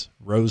governments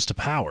rose to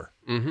power.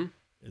 Mm-hmm.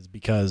 Is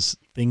because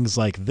things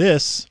like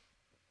this,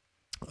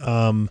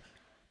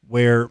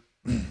 where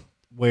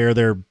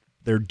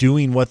they're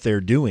doing what they're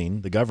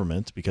doing, the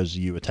government, because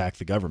you attack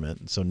the government,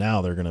 and so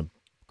now they're going to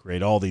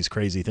create all these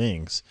crazy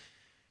things,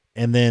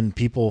 and then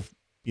people,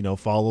 you know,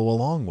 follow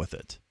along with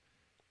it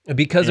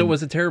Because it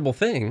was a terrible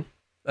thing.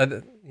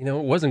 You know,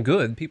 it wasn't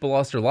good. People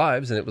lost their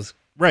lives, and it was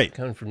right,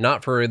 kind of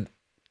not for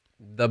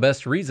the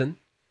best reason.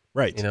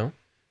 right, You know,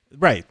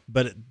 right.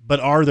 But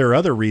are there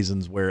other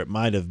reasons where it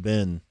might have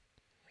been?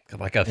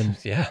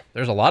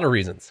 There's a lot of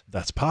reasons.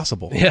 That's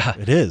possible. Yeah.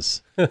 It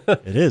is.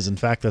 It is. In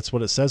fact, that's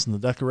what it says in the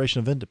Declaration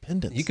of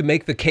Independence. You can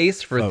make the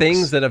case for Folks.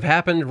 things that have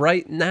happened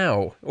right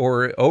now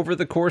or over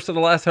the course of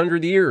the last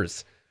 100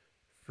 years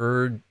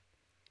for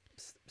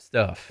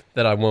stuff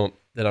that I'm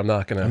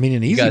not going to. I mean,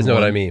 an easy you guys know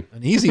one, what I mean.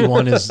 An easy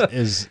one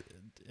is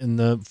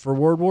for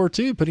World War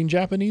II, putting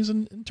Japanese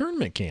in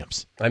internment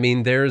camps. I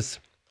mean, there's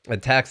a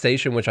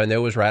taxation, which I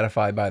know was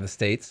ratified by the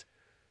states.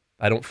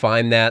 I don't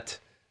find that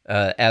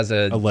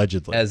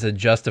Allegedly as a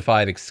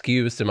justified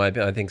excuse. In my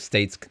opinion, I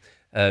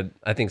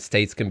think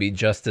states can be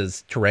just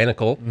as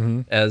tyrannical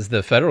as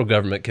the federal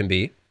government can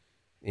be.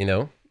 You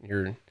know,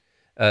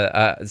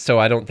 so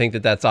I don't think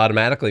that that's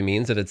automatically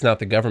means that it's not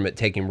the government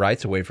taking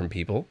rights away from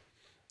people.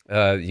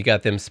 You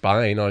got them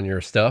spying on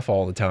your stuff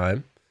all the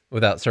time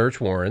without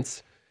search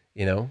warrants.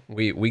 You know,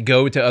 we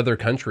go to other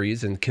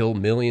countries and kill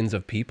millions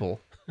of people.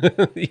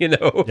 You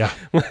know, yeah,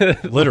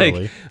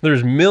 literally. Like,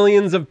 there's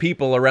millions of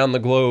people around the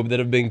globe that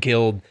have been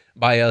killed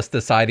by us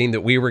deciding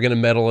that we were going to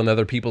meddle in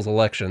other people's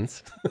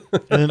elections.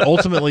 And then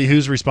ultimately,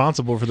 who's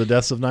responsible for the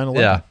deaths of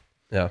 9/11?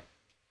 Yeah.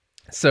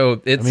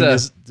 So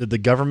it's did the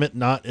government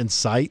not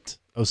incite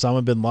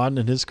Osama bin Laden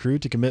and his crew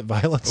to commit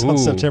violence on Ooh,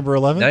 September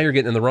 11th? now you're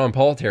getting in the Ron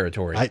Paul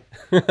territory.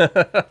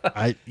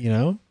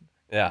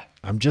 Yeah.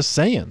 I'm just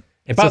saying.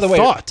 And It's by a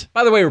thought.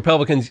 the way,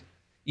 Republicans,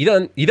 you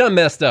done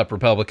messed up,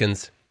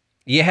 Republicans.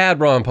 You had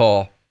Ron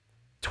Paul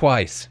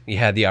twice. You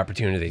had the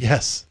opportunity.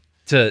 Yes.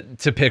 To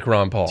pick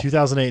Ron Paul.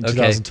 2008 and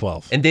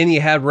 2012. And then you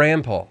had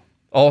Rand Paul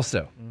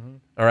also.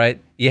 All right?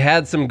 You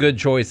had some good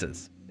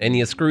choices, and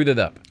you screwed it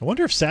up. I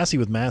wonder if Sassy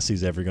with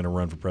Massey's ever going to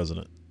run for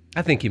president.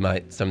 I think he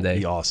might someday.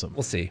 Be awesome.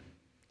 We'll see.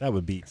 That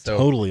would be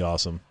totally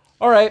awesome.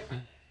 All right.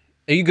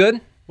 Are you good?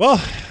 Well,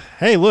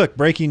 hey, look,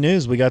 breaking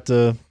news. We got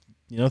the,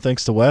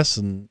 thanks to Wes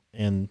and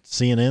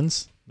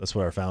CNN's. That's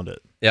where I found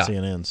it. Yeah.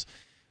 CNN's.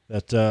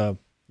 That,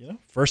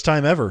 first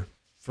time ever.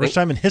 First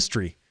time in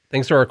history.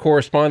 Thanks to our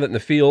correspondent in the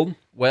field,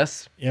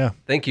 Wes. Yeah.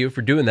 Thank you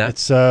for doing that.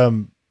 It's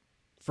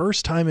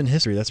first time in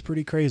history. That's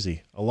pretty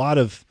crazy. A lot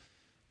of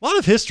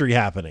history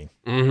happening.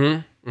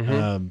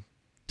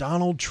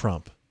 Donald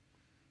Trump,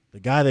 the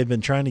guy they've been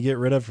trying to get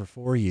rid of for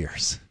 4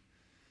 years.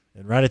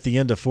 And right at the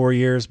end of 4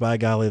 years, by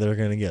golly, they're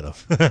going to get him.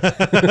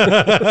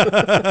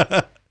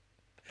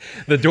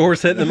 The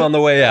door's hitting him on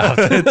the way out.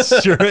 It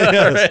sure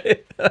is.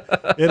 Right?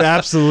 It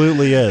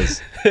absolutely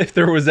is. If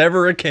there was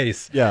ever a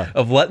case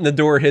of letting the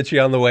door hit you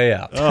on the way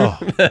out,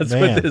 that's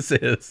what this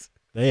is.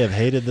 They have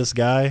hated this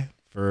guy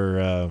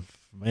for,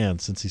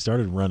 since he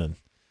started running.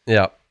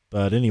 Yeah.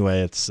 But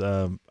anyway, it's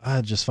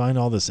I just find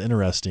all this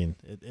interesting.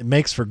 It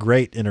makes for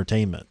great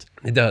entertainment.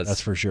 It does.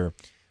 That's for sure.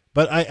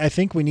 But I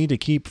think we need to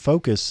keep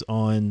focus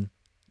on,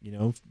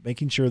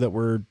 making sure that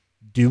we're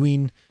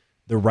doing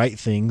the right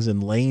things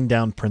and laying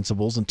down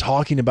principles and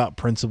talking about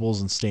principles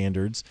and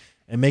standards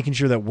and making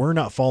sure that we're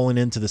not falling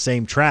into the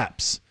same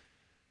traps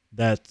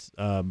that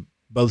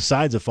both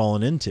sides have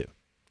fallen into.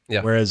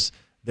 Yeah. Whereas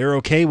they're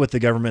okay with the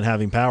government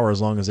having power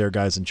as long as their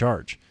guy's in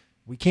charge.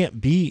 We can't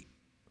be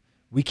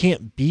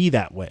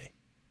that way.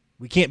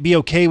 We can't be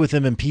okay with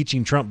them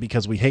impeaching Trump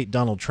because we hate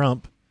Donald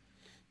Trump.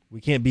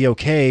 We can't be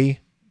okay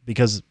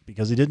because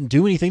he didn't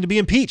do anything to be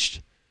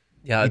impeached.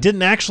 Yeah. He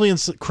didn't actually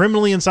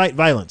criminally incite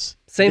violence.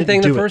 Same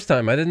thing the first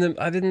time. I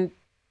didn't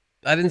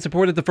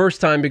support it the first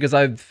time because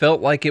I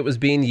felt like it was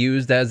being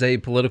used as a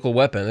political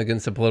weapon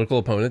against a political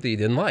opponent that you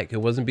didn't like.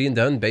 It wasn't being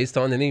done based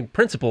on any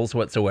principles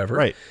whatsoever.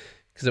 Right.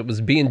 Because it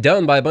was being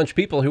done by a bunch of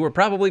people who were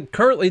probably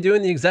currently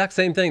doing the exact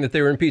same thing that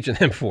they were impeaching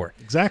him for.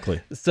 Exactly.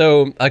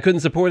 So I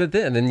couldn't support it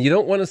then. And you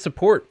don't want to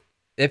support,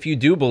 if you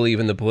do believe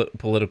in the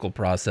political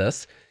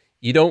process,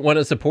 you don't want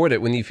to support it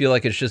when you feel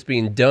like it's just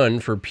being done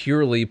for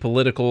purely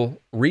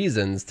political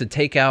reasons to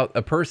take out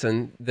a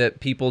person that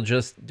people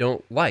just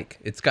don't like.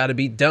 It's got to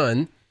be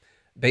done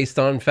based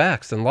on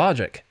facts and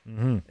logic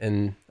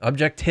and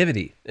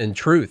objectivity and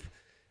truth.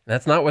 And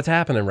that's not what's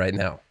happening right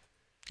now.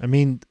 I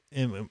mean,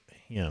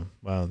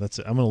 wow, that's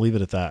it. I'm going to leave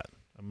it at that.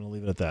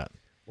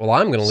 Well,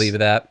 I'm going to leave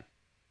it at,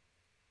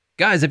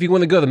 guys, if you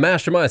want to go to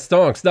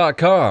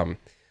mastermindstonks.com,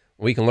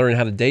 we can learn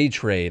how to day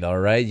trade, all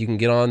right? You can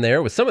get on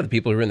there with some of the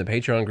people who are in the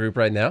Patreon group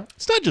right now.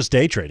 It's not just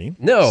day trading.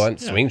 No, I'm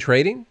swing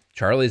trading,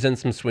 Charlie's in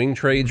some swing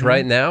trades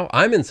right now.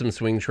 I'm in some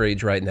swing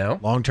trades right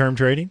now. Long-term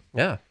trading?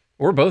 Yeah.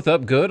 We're both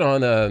up good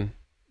on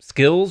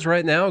skills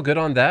right now. Good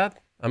on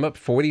that. I'm up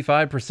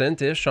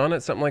 45%-ish on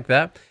it, something like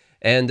that.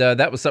 And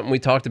that was something we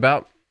talked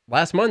about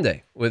last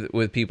Monday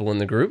with people in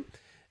the group.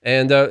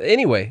 And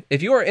anyway,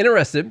 if you are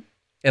interested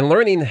in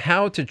learning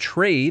how to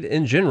trade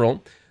in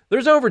general,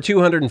 there's over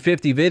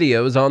 250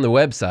 videos on the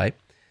website.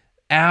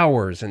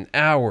 Hours and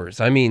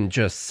hours. I mean,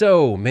 just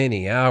so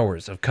many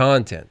hours of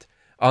content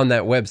on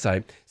that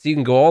website. So you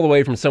can go all the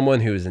way from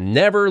someone who's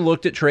never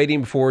looked at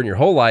trading before in your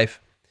whole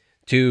life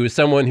to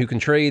someone who can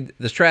trade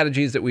the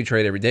strategies that we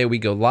trade every day. We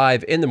go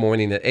live in the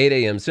morning at 8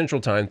 a.m.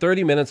 Central Time,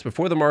 30 minutes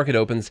before the market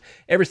opens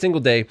every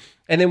single day.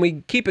 And then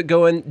we keep it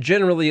going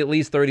generally at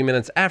least 30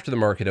 minutes after the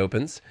market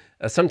opens,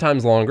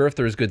 sometimes longer if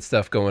there's good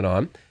stuff going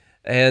on.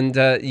 And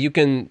you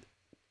can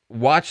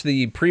watch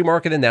the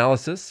pre-market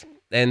analysis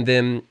and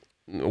then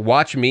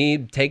watch me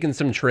taking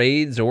some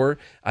trades, or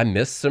I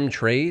miss some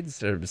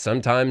trades, or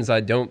sometimes I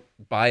don't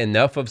buy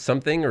enough of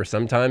something, or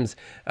sometimes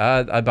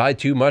I buy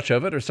too much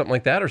of it or something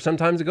like that, or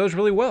sometimes it goes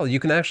really well. You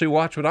can actually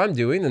watch what I'm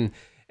doing,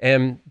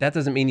 and that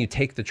doesn't mean you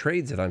take the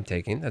trades that I'm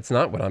taking. That's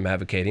not what I'm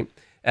advocating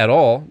at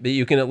all, but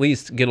you can at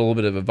least get a little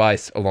bit of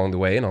advice along the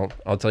way, and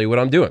I'll tell you what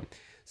I'm doing.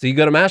 So you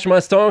go to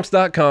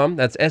mastermystonks.com,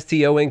 that's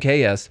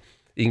STONKS.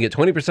 You can get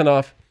 20%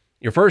 off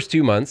your first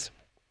 2 months.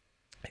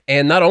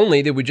 And not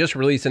only did we just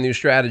release a new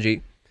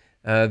strategy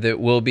that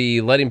will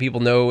be letting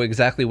people know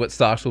exactly what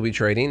stocks we'll be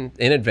trading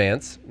in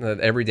advance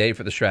every day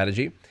for the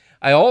strategy,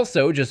 I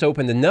also just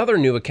opened another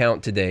new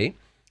account today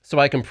so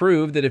I can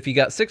prove that if you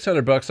got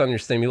 $600 on your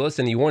stimulus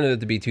and you wanted it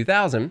to be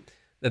 $2,000,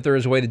 that there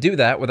is a way to do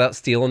that without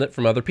stealing it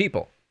from other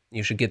people.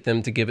 You should get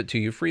them to give it to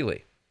you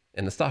freely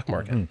in the stock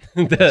market.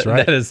 That's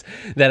right.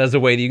 that is a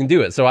way that you can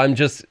do it. So I'm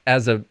just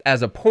as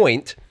a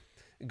point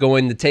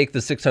going to take the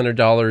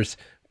 $600,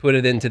 put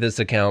it into this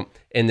account,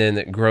 and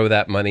then grow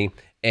that money,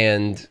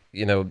 and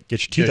get your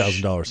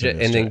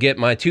 $2,000 and then get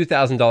my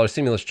 $2,000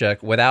 stimulus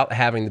check without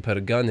having to put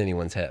a gun to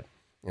anyone's head.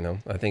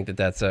 I think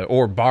that's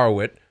or borrow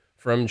it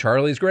from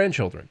Charlie's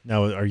grandchildren.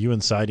 Now, are you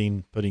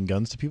inciting putting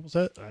guns to people's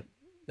head?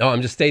 No,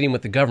 I'm just stating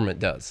what the government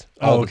does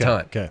all the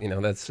time. Okay.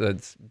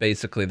 That's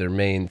basically their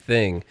main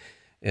thing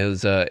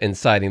is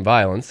inciting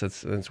violence.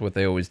 That's what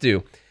they always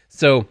do.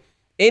 So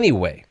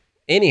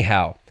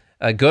anyhow.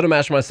 Go to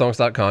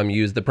mastermystonks.com,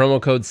 use the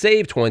promo code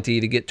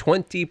SAVE20 to get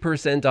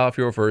 20% off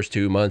your first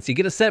 2 months. You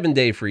get a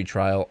 7-day free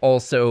trial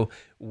also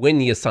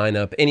when you sign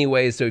up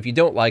anyway. So if you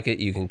don't like it,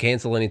 you can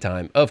cancel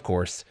anytime, of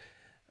course.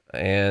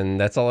 And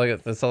that's all I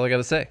got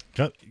to say.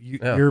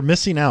 You're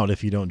missing out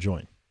if you don't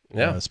join.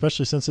 Yeah.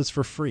 Especially since it's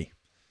for free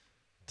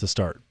to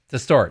start.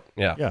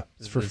 Yeah. Yeah.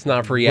 It's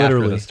not free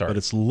after the start. But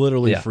it's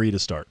literally free to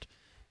start.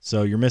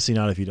 So you're missing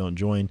out if you don't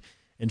join.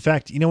 In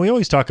fact, we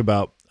always talk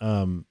about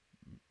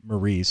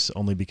Maurice,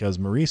 only because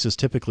Maurice is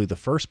typically the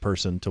first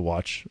person to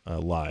watch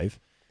live.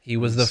 He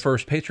was the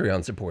first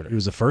Patreon supporter. He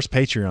was the first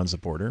Patreon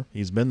supporter.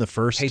 He's been the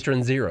first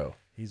Patron Zero.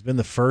 He's been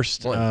the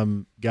first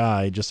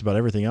guy, just about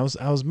everything. I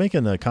was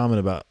making a comment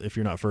about if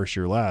you're not first,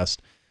 you're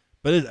last,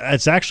 but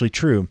it's actually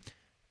true.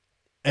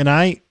 And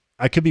I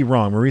could be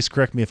wrong. Maurice,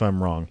 correct me if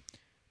I'm wrong,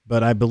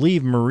 but I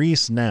believe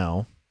Maurice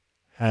now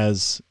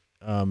has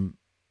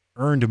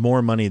earned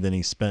more money than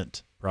he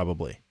spent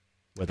probably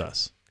with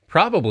us.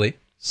 Probably.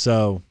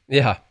 So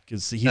yeah,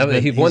 because he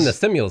won the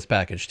stimulus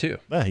package too.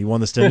 Yeah, he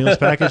won the stimulus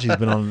package. He's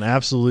been on an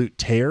absolute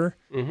tear,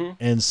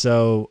 and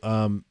so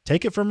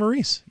take it from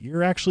Maurice.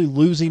 You're actually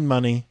losing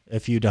money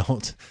if you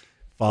don't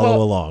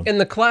follow along.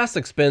 And the class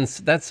expense,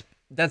 that's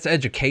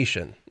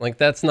education. Like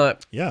that's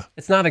not. Yeah,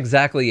 it's not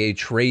exactly a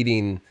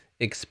trading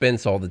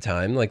expense all the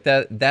time. Like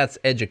that's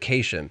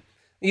education.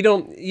 You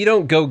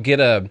don't go get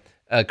a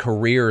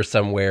career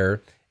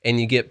somewhere and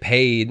you get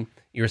paid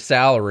your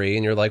salary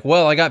and you're like,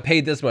 well, I got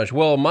paid this much.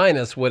 Well,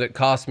 minus what it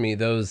cost me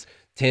those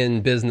 10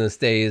 business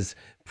days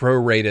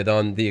prorated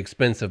on the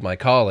expense of my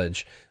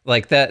college.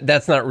 Like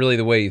that's not really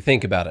the way you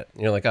think about it.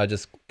 You're like, I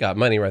just got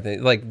money right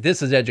there. Like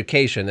this is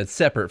education. It's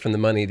separate from the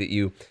money that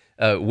you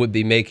would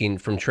be making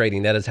from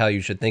trading. That is how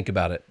you should think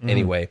about it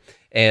anyway.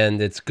 And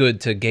it's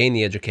good to gain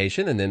the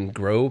education and then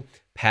grow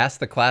past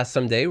the class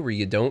someday where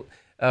you don't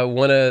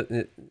want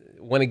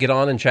to get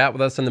on and chat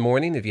with us in the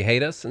morning if you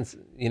hate us,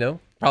 and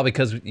probably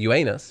because you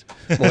ain't us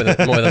more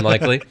than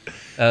likely.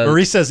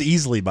 Maurice says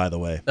easily, by the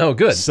way. Oh,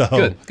 good.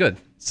 So good.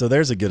 So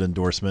there's a good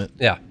endorsement.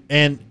 Yeah.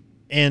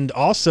 And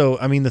also,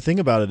 I mean, the thing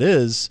about it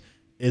is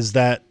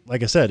that,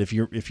 like I said, if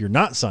you're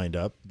not signed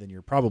up, then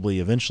you're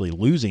probably eventually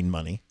losing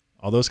money.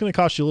 Although it's going to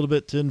cost you a little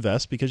bit to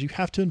invest because you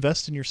have to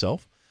invest in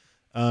yourself.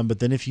 But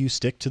then if you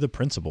stick to the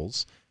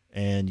principles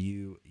and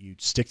you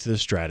stick to the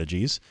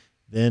strategies,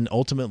 then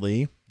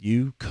ultimately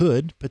you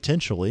could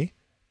potentially,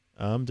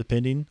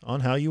 depending on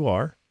how you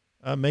are,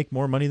 make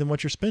more money than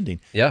what you're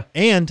spending. Yeah.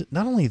 And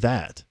not only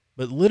that,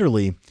 but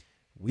literally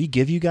we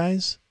give you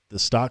guys the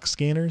stock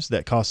scanners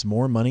that cost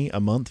more money a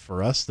month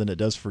for us than it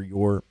does for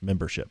your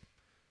membership.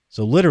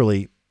 So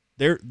literally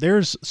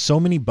there's so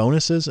many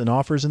bonuses and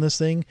offers in this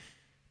thing.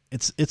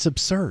 It's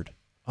absurd,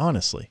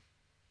 honestly.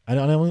 I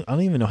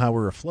don't even know how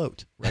we're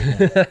afloat right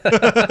now.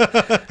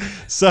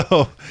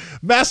 So,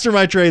 Master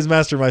My Trades,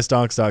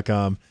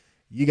 mastermystonks.com.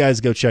 You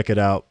guys go check it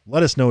out.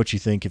 Let us know what you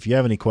think. If you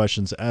have any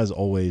questions, as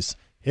always,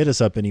 hit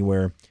us up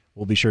anywhere.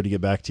 We'll be sure to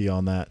get back to you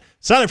on that.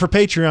 Sign up for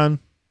Patreon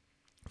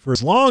for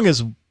as long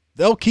as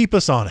they'll keep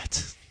us on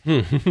it.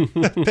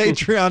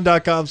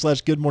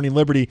 Patreon.com/Good Morning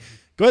Liberty.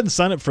 Go ahead and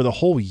sign up for the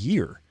whole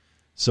year.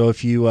 So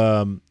if you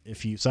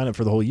sign up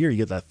for the whole year, you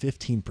get that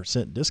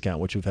 15%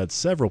 discount, which we've had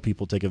several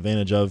people take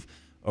advantage of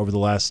over the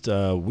last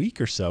week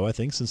or so, I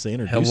think, since they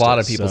introduced it. A lot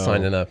of people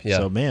signing up, yeah.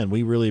 So, man,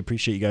 we really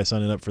appreciate you guys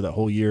signing up for that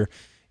whole year,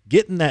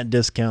 getting that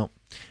discount.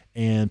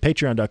 And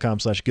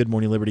patreon.com/Good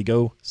Morning Liberty.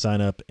 Go sign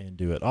up and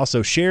do it.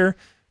 Also, share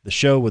the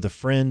show with a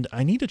friend.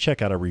 I need to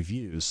check out our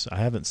reviews. I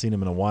haven't seen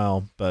them in a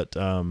while, but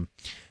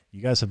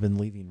you guys have been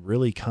leaving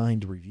really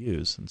kind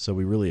reviews, and so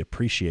we really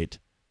appreciate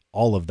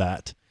all of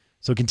that.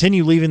 So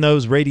continue leaving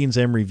those ratings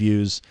and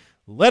reviews.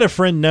 Let a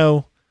friend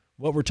know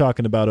what we're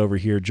talking about over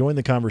here. Join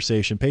the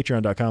conversation,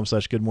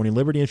 patreon.com/Good Morning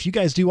Liberty. And if you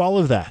guys do all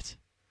of that,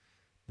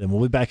 then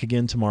we'll be back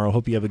again tomorrow.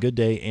 Hope you have a good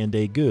day and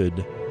a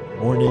good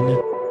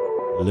morning,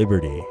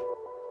 Liberty.